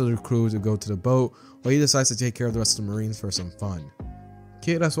 telling the rest of the crew to go to the boat while he decides to take care of the rest of the Marines for some fun.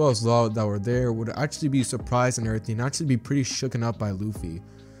 Kid as well as Law that were there would actually be surprised and everything and actually be pretty shooken up by Luffy.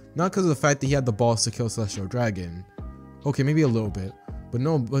 Not because of the fact that he had the balls to kill Celestial Dragon. Okay, maybe a little bit, but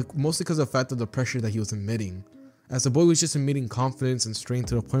no, but mostly because of the fact of the pressure that he was emitting, as the boy was just emitting confidence and strength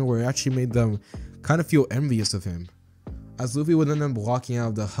to the point where it actually made them kind of feel envious of him. As Luffy would end up walking out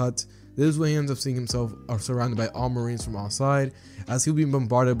of the hut, this is when he ends up seeing himself surrounded by all Marines from all sides, as he'll be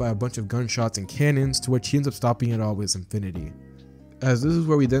bombarded by a bunch of gunshots and cannons, to which he ends up stopping it all with his Infinity. As this is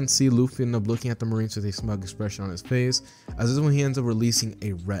where we then see Luffy end up looking at the Marines with a smug expression on his face, as this is when he ends up releasing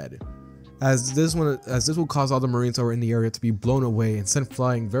a red. As this will cause all the Marines that were in the area to be blown away and sent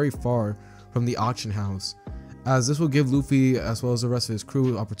flying very far from the auction house, as this will give Luffy as well as the rest of his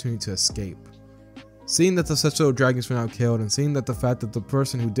crew the opportunity to escape. Seeing that the Celestial Dragons were now killed and seeing that the fact that the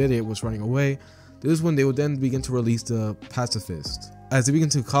person who did it was running away, this is when they would then begin to release the Pacifist, as they begin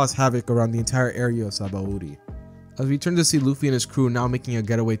to cause havoc around the entire area of Sabaody. As we turn to see Luffy and his crew now making a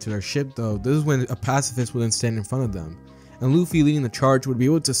getaway to their ship though, this is when a Pacifist would then stand in front of them, and Luffy leading the charge would be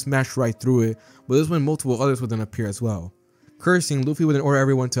able to smash right through it, but this is when multiple others would then appear as well. Cursing, Luffy would then order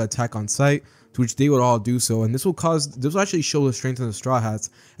everyone to attack on sight, to which they would all do so, and this will actually show the strength of the Straw Hats,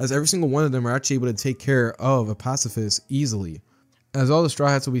 as every single one of them are actually able to take care of a pacifist easily. As all the Straw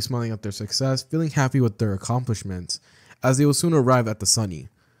Hats will be smiling at their success, feeling happy with their accomplishments, as they will soon arrive at the Sunny.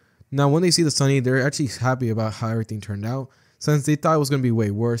 Now when they see the Sunny, they're actually happy about how everything turned out, since they thought it was going to be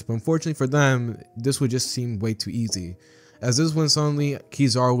way worse, but unfortunately for them, this would just seem way too easy. As this is when suddenly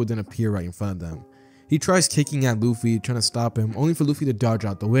Kizaru would then appear right in front of them. He tries kicking at Luffy, trying to stop him, only for Luffy to dodge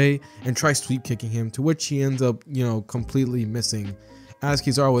out the way and try sweep kicking him, to which he ends up, completely missing, as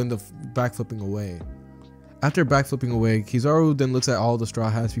Kizaru will end up backflipping away. After backflipping away, Kizaru then looks at all the Straw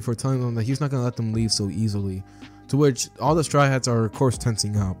Hats before telling them that he's not going to let them leave so easily, to which all the Straw Hats are of course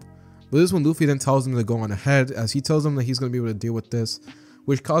tensing up. But this is when Luffy then tells them to go on ahead, as he tells them that he's going to be able to deal with this,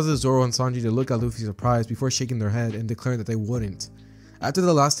 which causes Zoro and Sanji to look at Luffy surprised before shaking their head and declaring that they wouldn't. After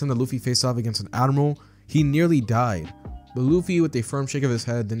the last time that Luffy faced off against an admiral, he nearly died, but Luffy with a firm shake of his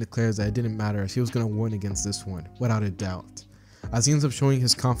head then declares that it didn't matter as he was going to win against this one, without a doubt, as he ends up showing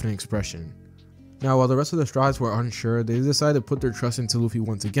his confident expression. Now while the rest of the Straws were unsure, they decided to put their trust into Luffy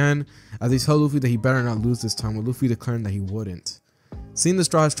once again, as they tell Luffy that he better not lose this time, with Luffy declaring that he wouldn't. Seeing the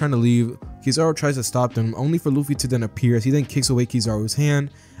Straws trying to leave, Kizaru tries to stop them, only for Luffy to then appear as he then kicks away Kizaru's hand,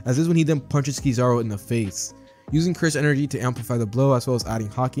 as this is when he then punches Kizaru in the face. Using Curse energy to amplify the blow as well as adding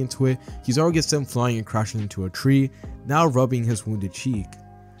Haki into it, Kizaru gets sent flying and crashing into a tree, now rubbing his wounded cheek.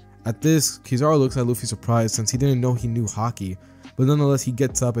 At this, Kizaru looks at Luffy surprised since he didn't know he knew Haki, but nonetheless he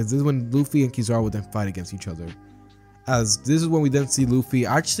gets up, as this is when Luffy and Kizaru would then fight against each other. As this is when we then see Luffy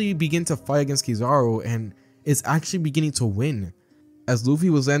actually begin to fight against Kizaru and is actually beginning to win. as Luffy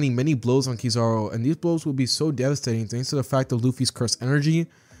was landing many blows on Kizaru, and these blows would be so devastating thanks to the fact of Luffy's cursed energy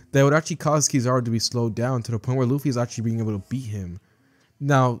that it would actually cause Kizaru to be slowed down to the point where Luffy is actually being able to beat him.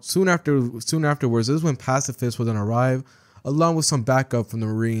 Now, soon afterwards, this is when Pacifist would then arrive, along with some backup from the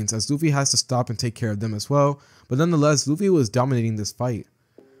Marines, as Luffy has to stop and take care of them as well, but nonetheless, Luffy was dominating this fight.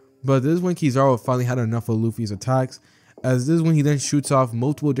 But this is when Kizaru finally had enough of Luffy's attacks, as this is when he then shoots off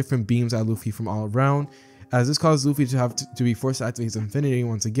multiple different beams at Luffy from all around, as this caused Luffy to have to be forced to activate his Infinity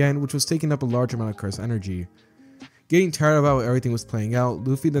once again, which was taking up a large amount of cursed energy. Getting tired of how everything was playing out,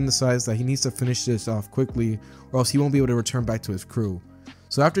 Luffy then decides that he needs to finish this off quickly, or else he won't be able to return back to his crew.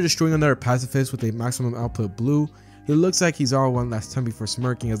 So after destroying another Pacifist with a maximum output blue, he looks at Kizaru one last time before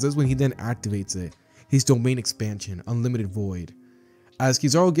smirking, as this is when he then activates it, his domain expansion, Unlimited Void. As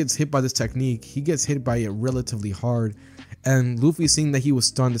Kizaru gets hit by this technique, he gets hit by it relatively hard, and Luffy, seeing that he was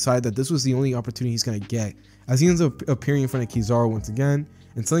stunned, decided that this was the only opportunity he's going to get, as he ends up appearing in front of Kizaru once again,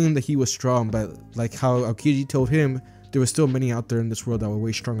 and telling him that he was strong, but like how Aokiji told him, there were still many out there in this world that were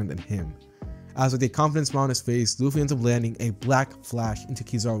way stronger than him. As with a confident smile on his face, Luffy ends up landing a black flash into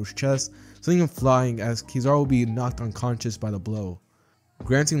Kizaru's chest, sending him flying as Kizaru will be knocked unconscious by the blow,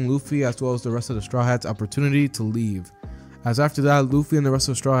 granting Luffy as well as the rest of the Straw Hats opportunity to leave. As after that, Luffy and the rest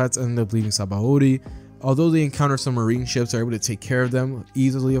of the Straw Hats end up leaving Sabaody. Although they encounter some marine ships, they're able to take care of them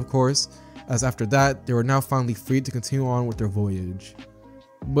easily, of course, as after that, they were now finally free to continue on with their voyage.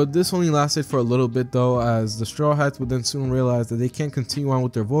 But this only lasted for a little bit though, as the Straw Hats would then soon realize that they can't continue on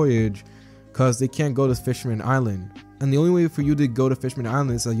with their voyage because they can't go to Fisherman Island. And the only way for you to go to Fisherman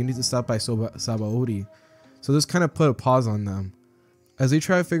Island is that you need to stop by Sabaody. So this kind of put a pause on them. As they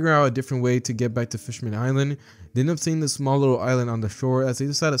try to figure out a different way to get back to Fisherman Island, they end up seeing this small little island on the shore, as they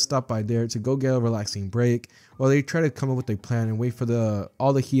decide to stop by there to go get a relaxing break while they try to come up with a plan and wait for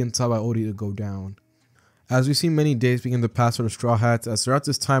all the heat in Sabaody to go down. As we see many days begin to pass for the Straw Hats, as throughout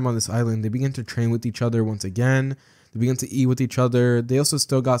this time on this island, they begin to train with each other once again. They begin to eat with each other. They also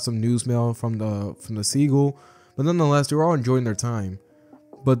still got some news mail from the Seagull, but nonetheless, they were all enjoying their time.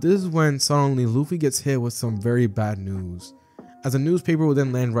 But this is when suddenly Luffy gets hit with some very bad news. As a newspaper will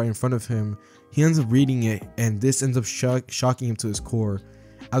then land right in front of him, he ends up reading it, and this ends up shocking him to his core,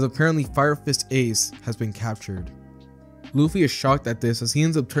 as apparently Fire Fist Ace has been captured. Luffy is shocked at this, as he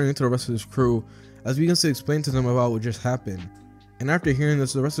ends up turning to the rest of his crew, as he begins to explain to them about what just happened. And after hearing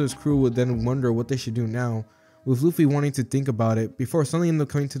this, the rest of his crew would then wonder what they should do now, with Luffy wanting to think about it before suddenly ended up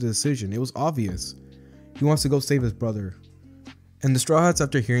coming to the decision. It was obvious. He wants to go save his brother. And the Straw Hats,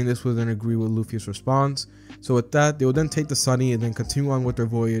 after hearing this, would then agree with Luffy's response. So with that, they would then take the Sunny and then continue on with their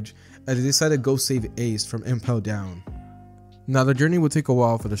voyage, as they decide to go save Ace from Impel Down. Now the journey would take a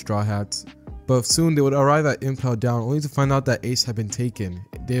while for the Straw Hats, but soon they would arrive at Impel Down only to find out that Ace had been taken.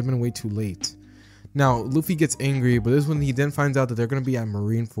 They had been way too late. Now Luffy gets angry, but this is when he then finds out that they're going to be at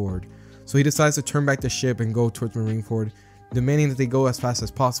Marineford. So he decides to turn back the ship and go towards Marineford, demanding that they go as fast as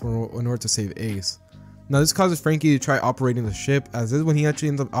possible in order to save Ace. Now this causes Frankie to try operating the ship, as this is when he actually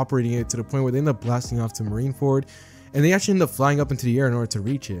ends up operating it to the point where they end up blasting off to Marineford, and they actually end up flying up into the air in order to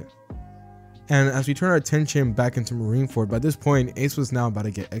reach it. And as we turn our attention back into Marineford, by this point Ace was now about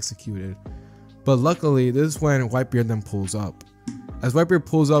to get executed. But luckily, this is when Whitebeard then pulls up. As Whitebeard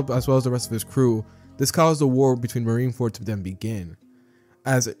pulls up as well as the rest of his crew, this caused the war between Marineford to then begin,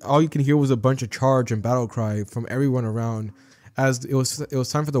 as all you can hear was a bunch of charge and battle cry from everyone around, as it was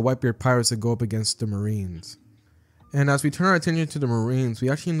time for the Whitebeard pirates to go up against the Marines. And as we turn our attention to the Marines, we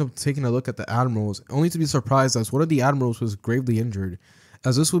actually end up taking a look at the admirals, only to be surprised as one of the admirals was gravely injured,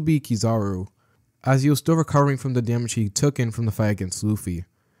 as this would be Kizaru, as he was still recovering from the damage he took in from the fight against Luffy.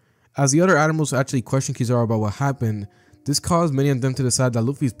 As the other admirals actually questioned Kizaru about what happened, this caused many of them to decide that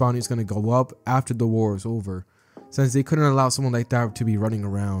Luffy's bounty is going to go up after the war is over, since they couldn't allow someone like that to be running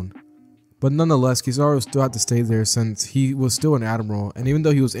around. But nonetheless, Kizaru still had to stay there since he was still an admiral, and even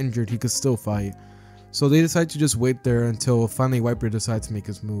though he was injured, he could still fight. So they decided to just wait there until finally Whitebeard decided to make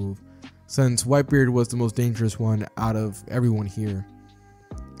his move, since Whitebeard was the most dangerous one out of everyone here.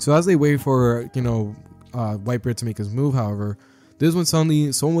 So as they wait for, Whitebeard to make his move, however, this is when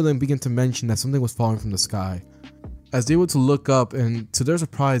suddenly someone would then begin to mention that something was falling from the sky. As they were to look up, and to their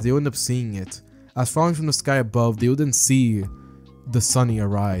surprise, they would end up seeing it. As falling from the sky above, they would then see the Sunny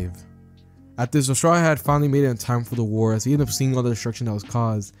arrive. At this, the Straw Hat finally made it in time for the war, as he ended up seeing all the destruction that was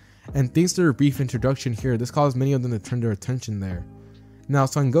caused. And thanks to their brief introduction here, this caused many of them to turn their attention there. Now,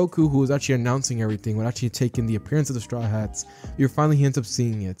 Son Goku, who was actually announcing everything, would actually take in the appearance of the Straw Hats. Finally he ends up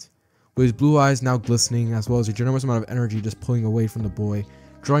seeing it, with his blue eyes now glistening, as well as a generous amount of energy just pulling away from the boy,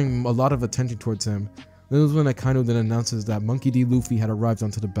 drawing a lot of attention towards him. This was when Akainu then announces that Monkey D. Luffy had arrived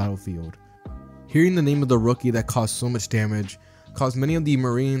onto the battlefield. Hearing the name of the rookie that caused so much damage, caused many of the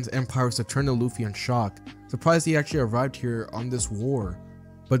Marines and pirates to turn to Luffy in shock, surprised he actually arrived here on this war.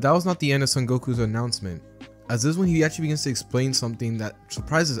 But that was not the end of Son Goku's announcement, as this is when he actually begins to explain something that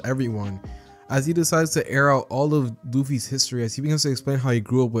surprises everyone, as he decides to air out all of Luffy's history, as he begins to explain how he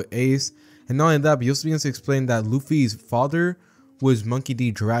grew up with Ace, and not only that, but he also begins to explain that Luffy's father was Monkey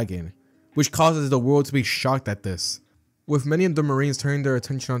D. Dragon, which causes the world to be shocked at this, with many of the Marines turning their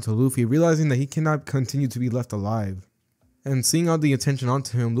attention onto Luffy, realizing that he cannot continue to be left alive. And seeing all the attention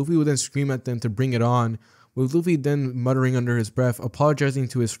onto him, Luffy would then scream at them to bring it on, with Luffy then muttering under his breath, apologizing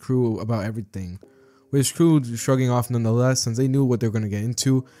to his crew about everything, with his crew shrugging off nonetheless, since they knew what they were going to get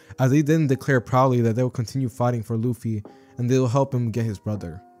into, as they then declare proudly that they will continue fighting for Luffy and they will help him get his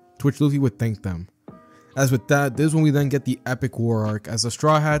brother, to which Luffy would thank them. As with that, this is when we then get the epic war arc, as the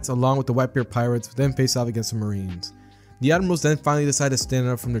Straw Hats along with the Whitebeard pirates then face off against the Marines. The Admirals then finally decided to stand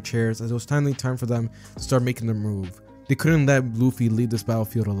up from their chairs, as it was finally time for them to start making their move. They couldn't let Luffy leave this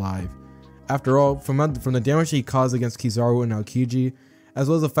battlefield alive. After all, from the damage he caused against Kizaru and Aokiji, as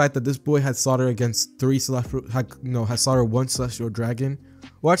well as the fact that this boy had slaughtered against had slaughtered one celestial dragon.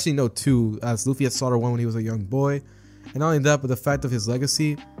 Well, actually no, two, as Luffy had slaughtered one when he was a young boy. And not only that, but the fact of his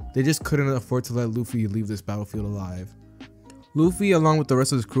legacy, they just couldn't afford to let Luffy leave this battlefield alive. Luffy, along with the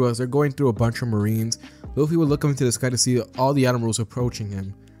rest of his crew, as they're going through a bunch of Marines, Luffy would look up into the sky to see all the Admirals approaching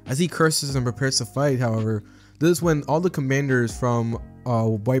him. As he curses and prepares to fight, however, this is when all the commanders from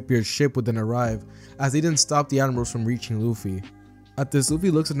Whitebeard's ship would then arrive, as they didn't stop the Admirals from reaching Luffy. At this, Luffy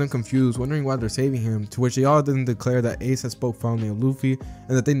looks at them confused, wondering why they're saving him, to which they all then declare that Ace has spoke fondly of Luffy,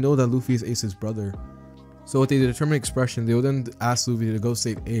 and that they know that Luffy is Ace's brother. So with a determined expression, they would then ask Luffy to go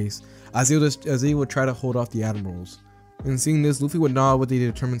save Ace, as they would try to hold off the Admirals. And seeing this, Luffy would nod with a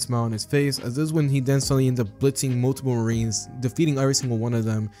determined smile on his face, as this is when he then suddenly ends up blitzing multiple Marines, defeating every single one of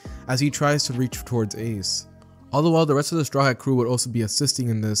them as he tries to reach towards Ace. All the while, the rest of the Straw Hat crew would also be assisting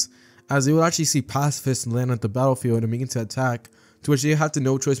in this, as they would actually see pacifists land at the battlefield and begin to attack, to which they had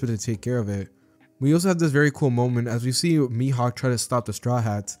no choice but to take care of it. We also have this very cool moment as we see Mihawk try to stop the Straw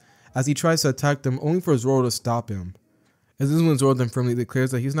Hats, as he tries to attack them only for Zoro to stop him. As this is when Zoro then firmly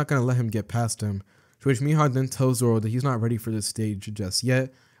declares that he's not going to let him get past him, to which Mihawk then tells Zoro that he's not ready for this stage just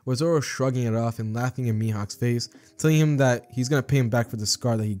yet, with Zoro shrugging it off and laughing in Mihawk's face, telling him that he's going to pay him back for the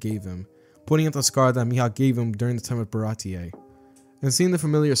scar that he gave him, pointing at the scar that Mihawk gave him during the time of Baratie. And seeing the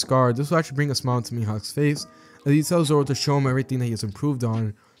familiar scar, this will actually bring a smile to Mihawk's face, as he tells Zoro to show him everything that he has improved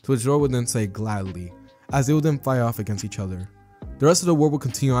on, to which Zoro would then say gladly, as they would then fight off against each other. The rest of the war will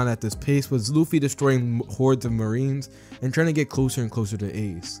continue on at this pace, with Luffy destroying hordes of Marines and trying to get closer and closer to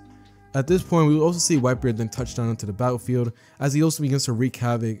Ace. At this point, we will also see Whitebeard then touch down onto the battlefield, as he also begins to wreak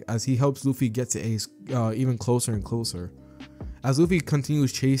havoc as he helps Luffy get to Ace even closer and closer. As Luffy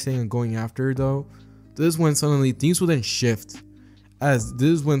continues chasing and going after, though, this is when suddenly things will then shift, as this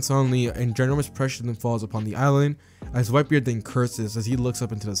is when suddenly an ginormous pressure then falls upon the island, as Whitebeard then curses as he looks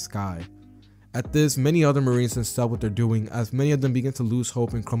up into the sky. At this, many other Marines then stop what they're doing, as many of them begin to lose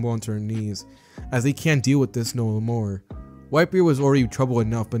hope and crumble onto their knees, as they can't deal with this no more. Whitebeard was already trouble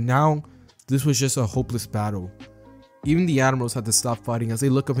enough, but now, this was just a hopeless battle. Even the Admirals had to stop fighting as they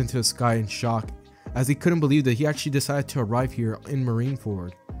look up into the sky in shock, as they couldn't believe that he actually decided to arrive here in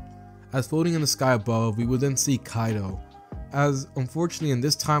Marineford. As floating in the sky above, we would then see Kaido, as unfortunately in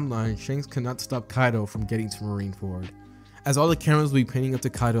this timeline, Shanks could not stop Kaido from getting to Marineford, as all the cameras will be painting up to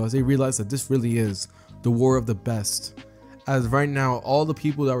Kaido as they realize that this really is the war of the best. As right now, all the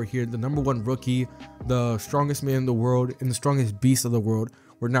people that were here, the #1 rookie, the strongest man in the world, and the strongest beast of the world,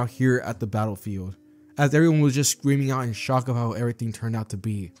 were now here at the battlefield, as everyone was just screaming out in shock of how everything turned out to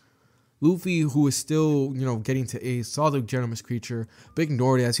be. Luffy, who was still, getting to Ace, saw the ginormous creature, but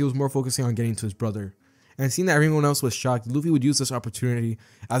ignored it as he was more focusing on getting to his brother. And seeing that everyone else was shocked, Luffy would use this opportunity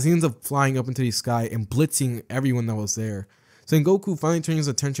as he ends up flying up into the sky and blitzing everyone that was there. So then Goku finally turns his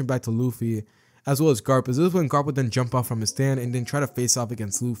attention back to Luffy, as well as Garp, as this is when Garp would then jump off from his stand and then try to face off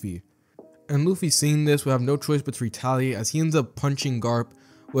against Luffy. And Luffy, seeing this, would have no choice but to retaliate as he ends up punching Garp,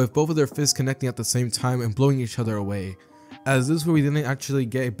 with both of their fists connecting at the same time and blowing each other away. As this is where we didn't actually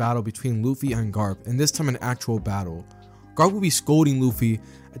get a battle between Luffy and Garp, and this time an actual battle. Garp will be scolding Luffy,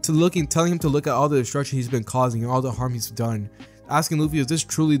 telling him to look at all the destruction he's been causing and all the harm he's done, asking Luffy is this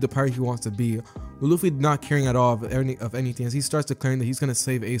truly the pirate he wants to be, with Luffy not caring at all of anything as he starts declaring that he's going to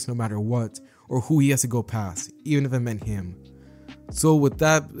save Ace no matter what, or who he has to go past, even if it meant him. So with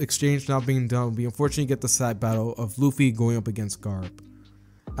that exchange not being done, we unfortunately get the sad battle of Luffy going up against Garp.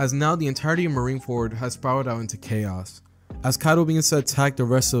 As now the entirety of Marineford has spiraled out into chaos, as Kaido begins to attack the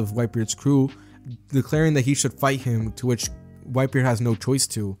rest of Whitebeard's crew, declaring that he should fight him, to which Whitebeard has no choice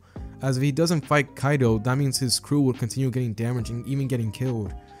to, as if he doesn't fight Kaido, that means his crew would continue getting damaged and even getting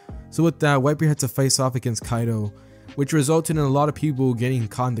killed. So with that, Whitebeard had to face off against Kaido, which resulted in a lot of people getting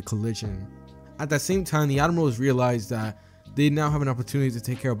caught in the collision. At the same time, the Admirals realized that they now have an opportunity to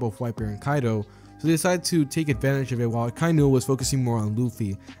take care of both Whitebeard and Kaido, so they decided to take advantage of it while Kaido was focusing more on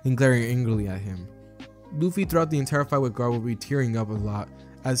Luffy and glaring angrily at him. Luffy throughout the entire fight with Garp would be tearing up a lot,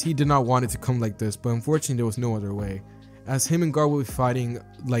 as he did not want it to come like this, but unfortunately there was no other way, as him and Garp would be fighting,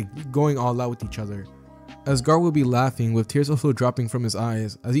 like going all out with each other. As Garp would be laughing, with tears also dropping from his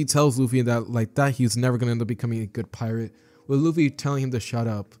eyes, as he tells Luffy that like that he's never going to end up becoming a good pirate, with Luffy telling him to shut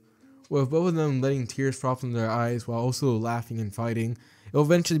up. With both of them letting tears fall from their eyes while also laughing and fighting, it will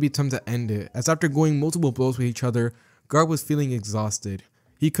eventually be time to end it, as after going multiple blows with each other, Garp was feeling exhausted.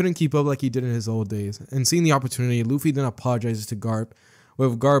 He couldn't keep up like he did in his old days, and seeing the opportunity, Luffy then apologizes to Garp,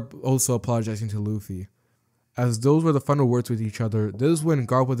 with Garp also apologizing to Luffy. As those were the final words with each other, this is when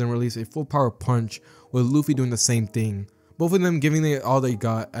Garp would then release a full power punch, with Luffy doing the same thing, both of them giving it all they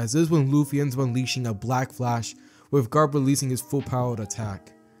got, as this is when Luffy ends up unleashing a black flash, with Garp releasing his full powered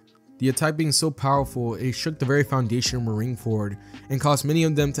attack. The attack being so powerful, it shook the very foundation of Marineford, and caused many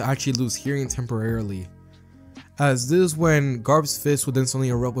of them to actually lose hearing temporarily. As this is when Garp's fist would then suddenly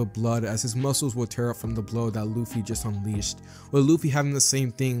erupt with blood, as his muscles would tear up from the blow that Luffy just unleashed, with Luffy having the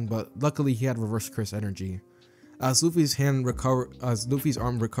same thing, but luckily he had reverse curse energy. As Luffy's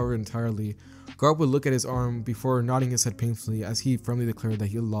arm recovered entirely, Garp would look at his arm before nodding his head painfully as he firmly declared that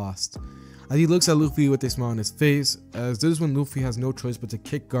he lost. As he looks at Luffy with a smile on his face, as this is when Luffy has no choice but to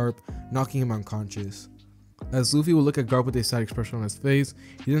kick Garp, knocking him unconscious. As Luffy will look at Garp with a sad expression on his face,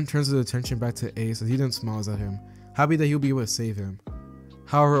 he then turns his attention back to Ace as he then smiles at him, happy that he'll be able to save him.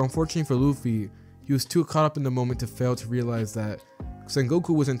 However, unfortunately for Luffy, he was too caught up in the moment to fail to realize that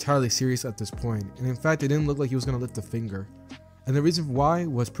Sengoku was entirely serious at this point, and in fact it didn't look like he was going to lift a finger. And the reason why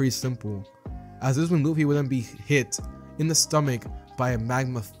was pretty simple, as this is when Luffy would then be hit in the stomach by a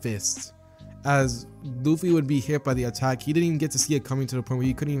magma fist. As Luffy would be hit by the attack, he didn't even get to see it coming to the point where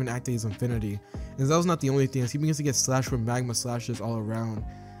he couldn't even activate his infinity. And that was not the only thing, as he begins to get slashed with magma slashes all around,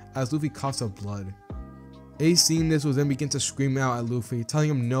 as Luffy coughs up blood. Ace seeing this would then begin to scream out at Luffy, telling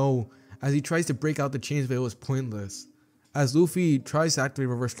him no, as he tries to break out the chains but it was pointless. As Luffy tries to activate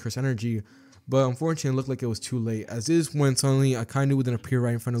reverse curse energy, but unfortunately it looked like it was too late, as this is when suddenly Akainu would then appear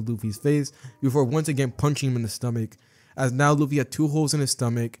right in front of Luffy's face, before once again punching him in the stomach, as now Luffy had 2 holes in his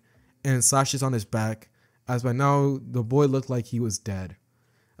stomach, and slashes on his back, as by now the boy looked like he was dead.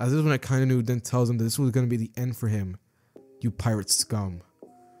 As this is when Akainu then tells him that this was going to be the end for him. You pirate scum.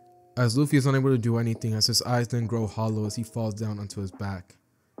 As Luffy is unable to do anything, as his eyes then grow hollow as he falls down onto his back.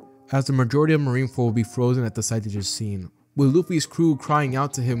 As the majority of Marineford will be frozen at the sight they just seen, with Luffy's crew crying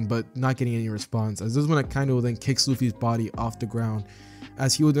out to him but not getting any response, as this is when Akainu then kicks Luffy's body off the ground,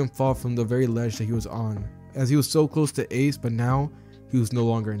 as he would then fall from the very ledge that he was on, as he was so close to Ace, but now he was no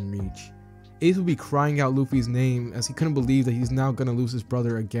longer in reach. Ace would be crying out Luffy's name as he couldn't believe that he's now gonna lose his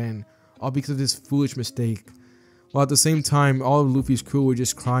brother again, all because of this foolish mistake. While at the same time, all of Luffy's crew were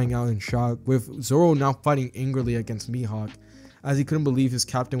just crying out in shock, with Zoro now fighting angrily against Mihawk, as he couldn't believe his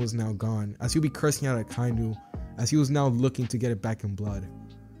captain was now gone, as he would be cursing out at Akainu, as he was now looking to get it back in blood.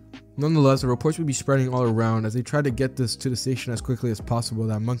 Nonetheless, the reports would be spreading all around as they tried to get this to the station as quickly as possible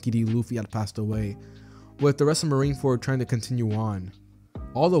that Monkey D. Luffy had passed away, with the rest of Marineford trying to continue on.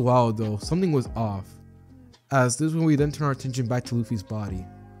 All the while though, something was off, as this is when we then turn our attention back to Luffy's body.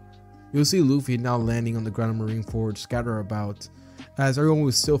 You'll see Luffy now landing on the ground of Marineford scatter about, as everyone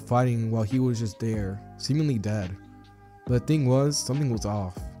was still fighting while he was just there, seemingly dead. But the thing was, something was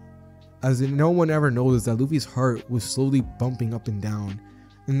off, as no one ever noticed that Luffy's heart was slowly bumping up and down,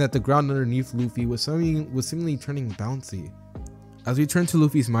 and that the ground underneath Luffy was seemingly turning bouncy. As we turn to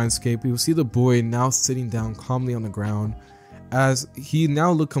Luffy's mindscape, we will see the boy now sitting down calmly on the ground, as he now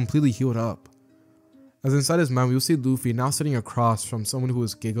looked completely healed up. As inside his mind, we will see Luffy now sitting across from someone who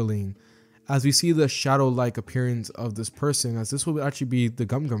was giggling, as we see the shadow-like appearance of this person, as this will actually be the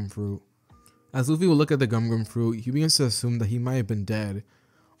Gum Gum fruit. As Luffy will look at the Gum Gum fruit, he begins to assume that he might have been dead,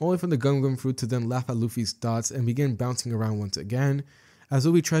 only for the Gum Gum fruit to then laugh at Luffy's thoughts and begin bouncing around once again, as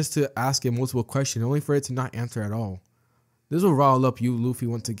Luffy tries to ask it multiple questions only for it to not answer at all. This will rile up Luffy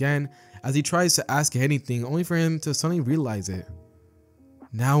once again, as he tries to ask anything only for him to suddenly realize it.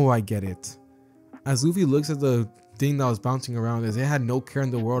 Now I get it. As Luffy looks at the thing that was bouncing around, as it had no care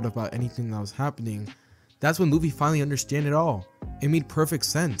in the world about anything that was happening, that's when Luffy finally understood it all. It made perfect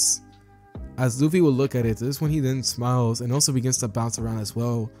sense. As Luffy will look at it, this is when he then smiles and also begins to bounce around as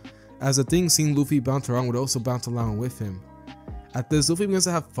well, as the thing seeing Luffy bounce around would also bounce along with him. At this, Luffy begins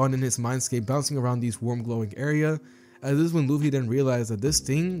to have fun in his mindscape, bouncing around these warm glowing area, As this is when Luffy then realized that this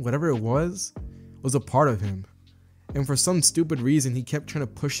thing, whatever it was a part of him. And for some stupid reason, he kept trying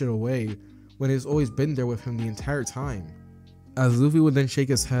to push it away when it's always been there with him the entire time. As Luffy would then shake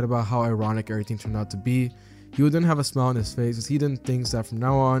his head about how ironic everything turned out to be, he would then have a smile on his face as he then thinks that from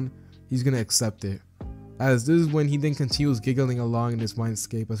now on, he's gonna accept it. As this is when he then continues giggling along in his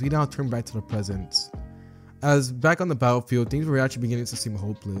mindscape as we now turn back to the present. As back on the battlefield, things were actually beginning to seem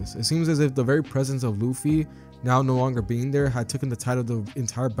hopeless. It seems as if the very presence of Luffy, now no longer being there, had taken the tide of the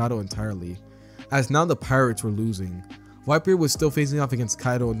entire battle entirely. As now the pirates were losing. Whitebeard was still facing off against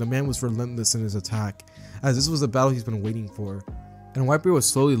Kaido and the man was relentless in his attack, as this was the battle he's been waiting for. And Whitebeard was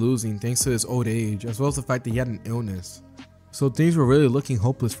slowly losing thanks to his old age, as well as the fact that he had an illness. So things were really looking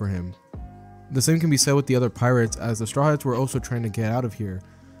hopeless for him. The same can be said with the other pirates, as the Straw Hats were also trying to get out of here.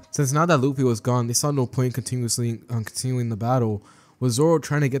 Since now that Luffy was gone, they saw no point continuing the battle, with Zoro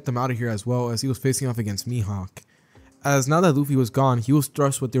trying to get them out of here as well, as he was facing off against Mihawk. As now that Luffy was gone, he was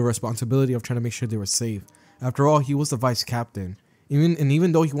thrust with the responsibility of trying to make sure they were safe. After all, he was the vice captain.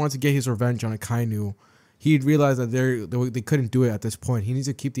 Even though he wanted to get his revenge on Akainu, he realized that they couldn't do it at this point. He needs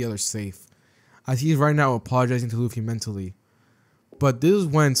to keep the others safe, as he's right now apologizing to Luffy mentally. But this is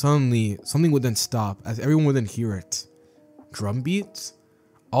when suddenly something would then stop, as everyone would then hear it. Drum beats?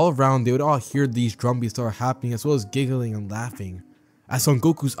 All around, they would all hear these drum beats that are happening, as well as giggling and laughing. As Son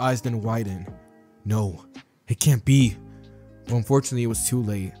Goku's eyes then widen. No, it can't be. But unfortunately, it was too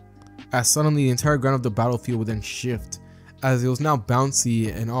late. As suddenly the entire ground of the battlefield would then shift, as it was now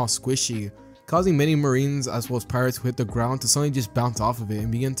bouncy and all squishy, causing many marines as well as pirates who hit the ground to suddenly just bounce off of it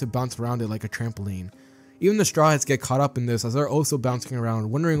and begin to bounce around it like a trampoline. Even the Straw Hats get caught up in this, as they're also bouncing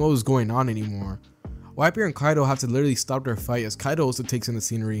around, wondering what was going on anymore. Whitebeard and Kaido have to literally stop their fight, as Kaido also takes in the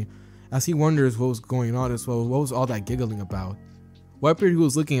scenery, as he wonders what was going on as well. What was all that giggling about? Whitebeard, who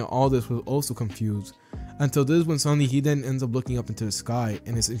was looking at all this, was also confused, until this is when suddenly he then ends up looking up into the sky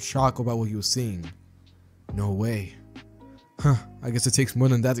and is in shock about what he was seeing. No way. Huh, I guess it takes more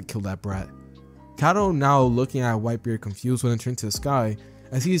than that to kill that brat. Kaido, now looking at Whitebeard confused, would then turn to the sky,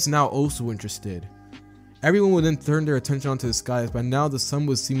 as he is now also interested. Everyone would then turn their attention onto the skies, but now the sun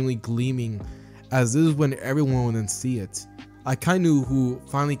was seemingly gleaming, as this is when everyone would then see it. Akainu, who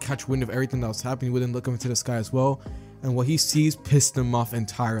finally catch wind of everything that was happening, would then look up into the sky as well, and what he sees pissed him off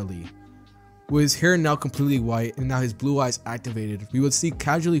entirely. With his hair now completely white and now his blue eyes activated, we would see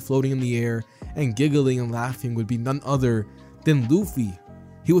casually floating in the air and giggling and laughing would be none other than Luffy.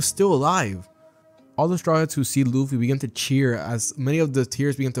 He was still alive. All the Straw Hats who see Luffy begin to cheer, as many of the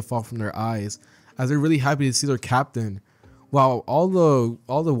tears begin to fall from their eyes, as they're really happy to see their captain. While all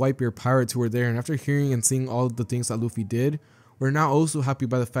the Whitebeard pirates who were there, and after hearing and seeing all the things that Luffy did, were now also happy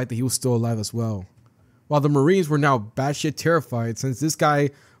by the fact that he was still alive as well. While the Marines were now batshit terrified, since this guy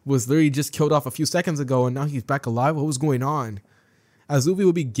was literally just killed off a few seconds ago and now he's back alive. What was going on? As Luffy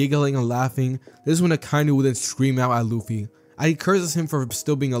would be giggling and laughing, this is when Akainu would then scream out at Luffy. He curses him for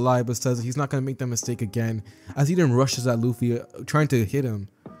still being alive, but says he's not going to make that mistake again, as he then rushes at Luffy, trying to hit him.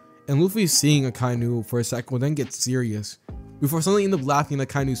 And Luffy, seeing Akainu for a second, will then get serious, before suddenly end up laughing at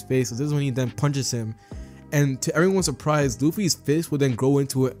Akainu's face, as this is when he then punches him. And to everyone's surprise, Luffy's fist would then grow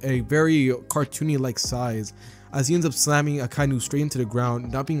into a very cartoony-like size, as he ends up slamming Akainu straight into the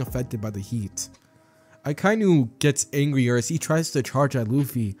ground, not being affected by the heat. Akainu gets angrier as he tries to charge at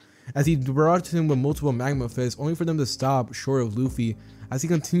Luffy, as he barrages him with multiple magma fists, only for them to stop short of Luffy, as he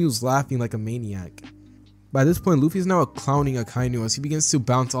continues laughing like a maniac. By this point, Luffy is now clowning Akainu as he begins to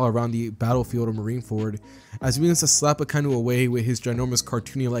bounce all around the battlefield of Marineford, as he begins to slap Akainu away with his ginormous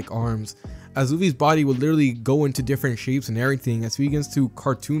cartoony-like arms, as Luffy's body would literally go into different shapes and everything as he begins to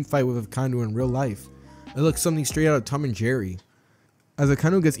cartoon fight with Akainu in real life. It looks something straight out of Tom and Jerry. As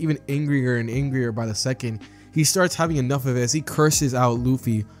Akainu gets even angrier and angrier by the second, he starts having enough of it as he curses out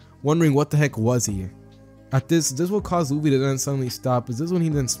Luffy, wondering what the heck was he. At this will cause Luffy to then suddenly stop, as this is when he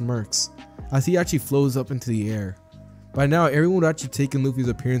then smirks, as he actually flows up into the air. By now, everyone would actually take in Luffy's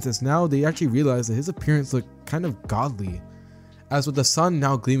appearance, as now they actually realize that his appearance looked kind of godly. As with the sun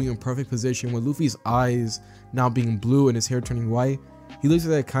now gleaming in perfect position, with Luffy's eyes now being blue and his hair turning white, he looks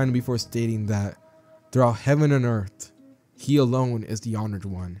at Akainu before stating that throughout heaven and earth, he alone is the honored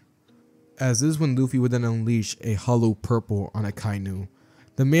one. As this is when Luffy would then unleash a hollow purple on Akainu.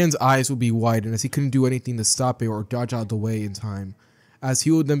 The man's eyes would be widened as he couldn't do anything to stop it or dodge out of the way in time, as he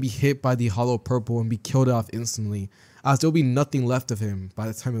would then be hit by the hollow purple and be killed off instantly, as there would be nothing left of him by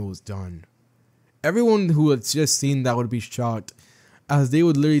the time it was done. Everyone who had just seen that would be shocked, as they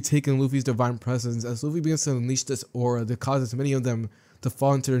would literally take in Luffy's divine presence, as Luffy begins to unleash this aura that causes many of them to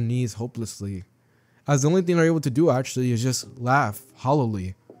fall into their knees hopelessly. As the only thing they're able to do actually is just laugh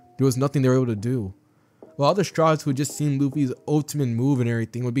hollowly. There was nothing they were able to do. while all the Straw Hats who had just seen Luffy's ultimate move and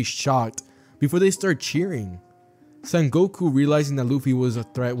everything would be shocked before they start cheering. Sengoku, realizing that Luffy was a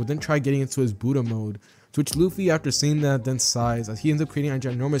threat, would then try getting into his Buddha mode, to which Luffy, after seeing that, then sighs as he ends up creating a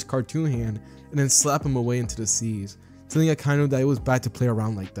ginormous cartoon hand and then slap him away into the seas, telling Akainu that it was bad to play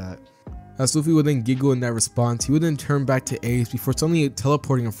around like that. As Luffy would then giggle in that response, he would then turn back to Ace before suddenly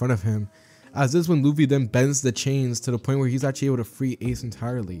teleporting in front of him, as this when Luffy then bends the chains to the point where he's actually able to free Ace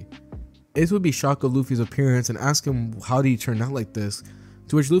entirely. Ace would be shocked at Luffy's appearance and ask him how did he turn out like this,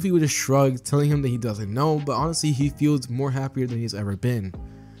 to which Luffy would just shrug, telling him that he doesn't know, but honestly he feels more happier than he's ever been.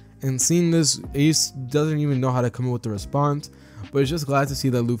 And seeing this, Ace doesn't even know how to come up with the response, but is just glad to see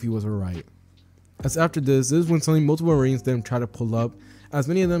that Luffy was alright. As after this is when suddenly multiple Marines then try to pull up, as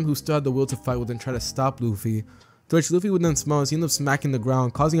many of them who still had the will to fight would then try to stop Luffy, to which Luffy would then smile as he ended up smacking the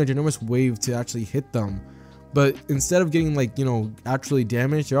ground, causing a ginormous wave to actually hit them. But instead of getting actually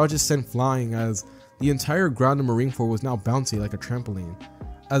damaged, they're all just sent flying as the entire ground of Marineford was now bouncy like a trampoline.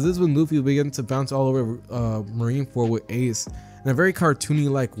 As this is when Luffy began to bounce all over Marineford with Ace in a very cartoony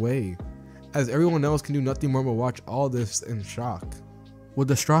like way, as everyone else can do nothing more but watch all this in shock. With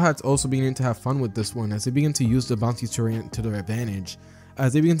the Straw Hats also beginning to have fun with this one as they begin to use the bouncy terrain to their advantage,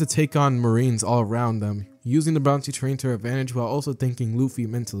 as they begin to take on Marines all around them, using the bouncy terrain to their advantage while also thanking Luffy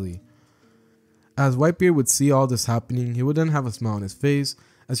mentally. As Whitebeard would see all this happening, he would then have a smile on his face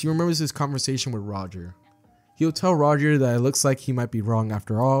as he remembers his conversation with Roger. He would tell Roger that it looks like he might be wrong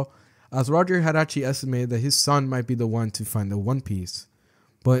after all, as Roger had actually estimated that his son might be the one to find the One Piece.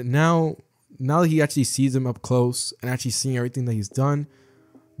 But now that he actually sees him up close and actually seeing everything that he's done,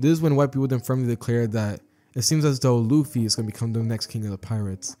 this is when Whitebeard would then firmly declare that it seems as though Luffy is going to become the next king of the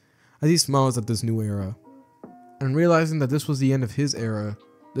pirates, as he smiles at this new era. And realizing that this was the end of his era,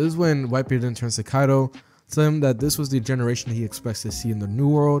 this is when Whitebeard then turns to Kaido, telling him that this was the generation he expects to see in the New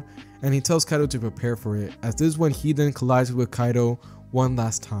World, and he tells Kaido to prepare for it, as this is when he then collides with Kaido one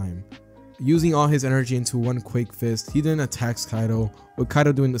last time. Using all his energy into one Quake Fist, he then attacks Kaido, with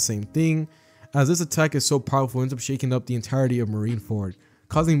Kaido doing the same thing, as this attack is so powerful it ends up shaking up the entirety of Marineford,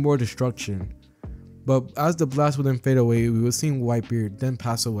 causing more destruction. But as the blast would then fade away, we were seeing Whitebeard then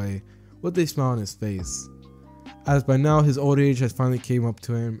pass away, with a smile on his face, as by now his old age had finally came up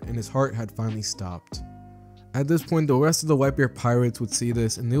to him and his heart had finally stopped. At this point, the rest of the Whitebeard pirates would see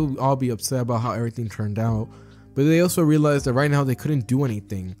this and they would all be upset about how everything turned out, but they also realized that right now they couldn't do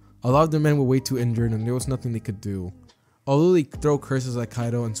anything. A lot of the men were way too injured and there was nothing they could do. Although they throw curses at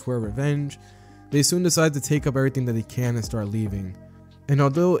Kaido and swear revenge, they soon decide to take up everything that they can and start leaving. And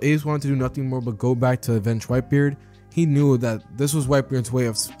although Ace wanted to do nothing more but go back to avenge Whitebeard, he knew that this was Whitebeard's way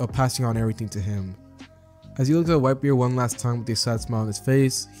of passing on everything to him. As he looks at Whitebeard one last time with a sad smile on his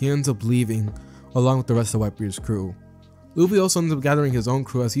face, he ends up leaving, along with the rest of Whitebeard's crew. Luffy also ends up gathering his own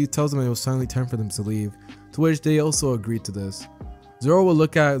crew as he tells them it was finally time for them to leave, to which they also agreed to this. Zoro will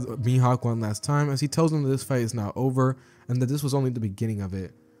look at Mihawk one last time as he tells them that this fight is not over and that this was only the beginning of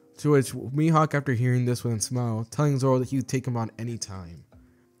it, to which Mihawk, after hearing this, would then smile, telling Zoro that he would take him on any time,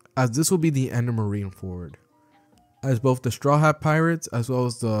 as this will be the end of Marineford, as both the Straw Hat Pirates as well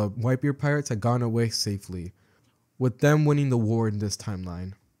as the Whitebeard Pirates had gone away safely, with them winning the war in this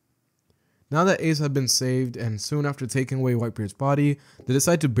timeline. Now that Ace had been saved and soon after taking away Whitebeard's body, they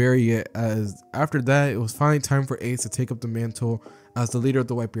decided to bury it, as after that it was finally time for Ace to take up the mantle as the leader of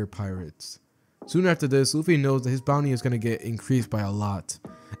the Whitebeard Pirates. Soon after this, Luffy knows that his bounty is going to get increased by a lot,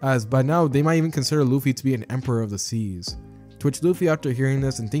 as by now they might even consider Luffy to be an emperor of the seas. To which Luffy, after hearing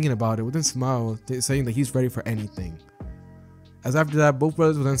this and thinking about it, would then smile, saying that he's ready for anything. As after that, both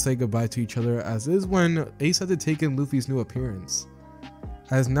brothers would then say goodbye to each other, as this is when Ace had to take in Luffy's new appearance.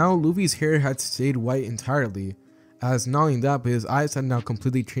 As now Luffy's hair had stayed white entirely, as not only that, but his eyes had now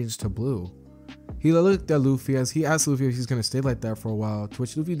completely changed to blue. He looked at Luffy as he asked Luffy if he's going to stay like that for a while, to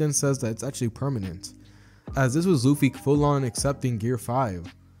which Luffy then says that it's actually permanent, as this was Luffy full on accepting Gear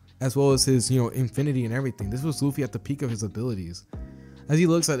 5, as well as his, infinity and everything. This was Luffy at the peak of his abilities. As he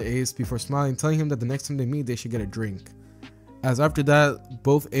looks at Ace before smiling, telling him that the next time they meet they should get a drink. As after that,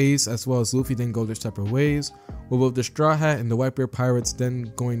 both Ace as well as Luffy then go their separate ways, with both the Straw Hat and the Whitebeard Pirates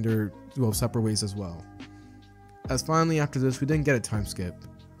then going their separate ways as well. As finally after this, we then get a time skip.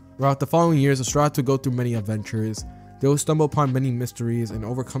 Throughout the following years, the Straw Hats would go through many adventures, they will stumble upon many mysteries and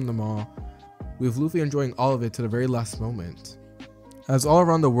overcome them all, with Luffy enjoying all of it to the very last moment. As all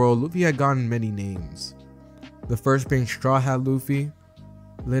around the world, Luffy had gotten many names. The first being Straw Hat Luffy,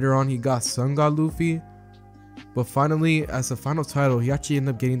 later on he got Sun God Luffy, but finally, as the final title, he actually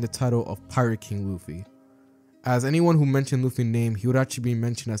ended up getting the title of Pirate King Luffy. As anyone who mentioned Luffy's name, he would actually be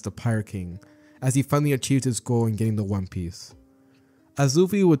mentioned as the Pirate King, as he finally achieved his goal in getting the One Piece. as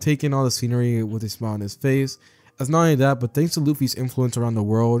Luffy would take in all the scenery with a smile on his face. As not only that, but thanks to Luffy's influence around the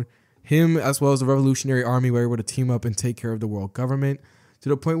world, him as well as the Revolutionary Army were able to team up and take care of the world government to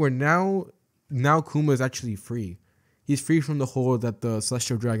the point where now Kuma is actually free. He's free from the hold that the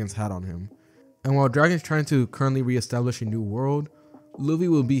Celestial Dragons had on him. And while Dragon's trying to currently reestablish a new world, Luffy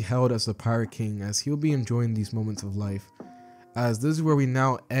will be held as the Pirate King, as he'll be enjoying these moments of life. As this is where we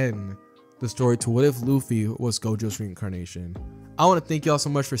now end the story to what if Luffy was Gojo's reincarnation. I want to thank y'all so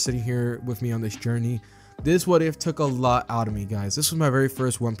much for sitting here with me on this journey. This what if took a lot out of me, guys. This was my very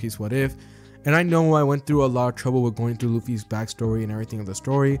first One Piece what if, and I know I went through a lot of trouble with going through Luffy's backstory and everything of the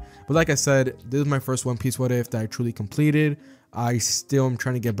story, but like I said, this is my first One Piece what if that I truly completed. I still am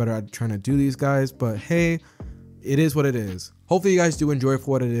trying to get better at trying to do these, guys, but hey, it is what it is. Hopefully you guys do enjoy it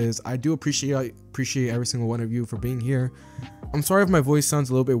for what it is. I do appreciate every single one of you for being here. I'm sorry if my voice sounds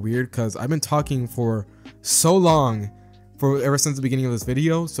a little bit weird because I've been talking for so long ever since the beginning of this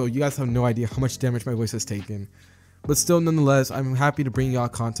video, so you guys have no idea how much damage my voice has taken. But still, nonetheless, I'm happy to bring y'all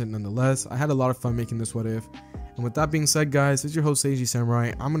content nonetheless. I had a lot of fun making this what if. And with that being said, guys, this is your host Seiji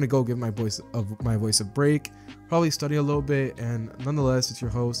Samurai. I'm gonna go give my voice a break, probably study a little bit, and nonetheless, it's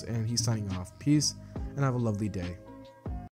your host and he's signing off. Peace and have a lovely day.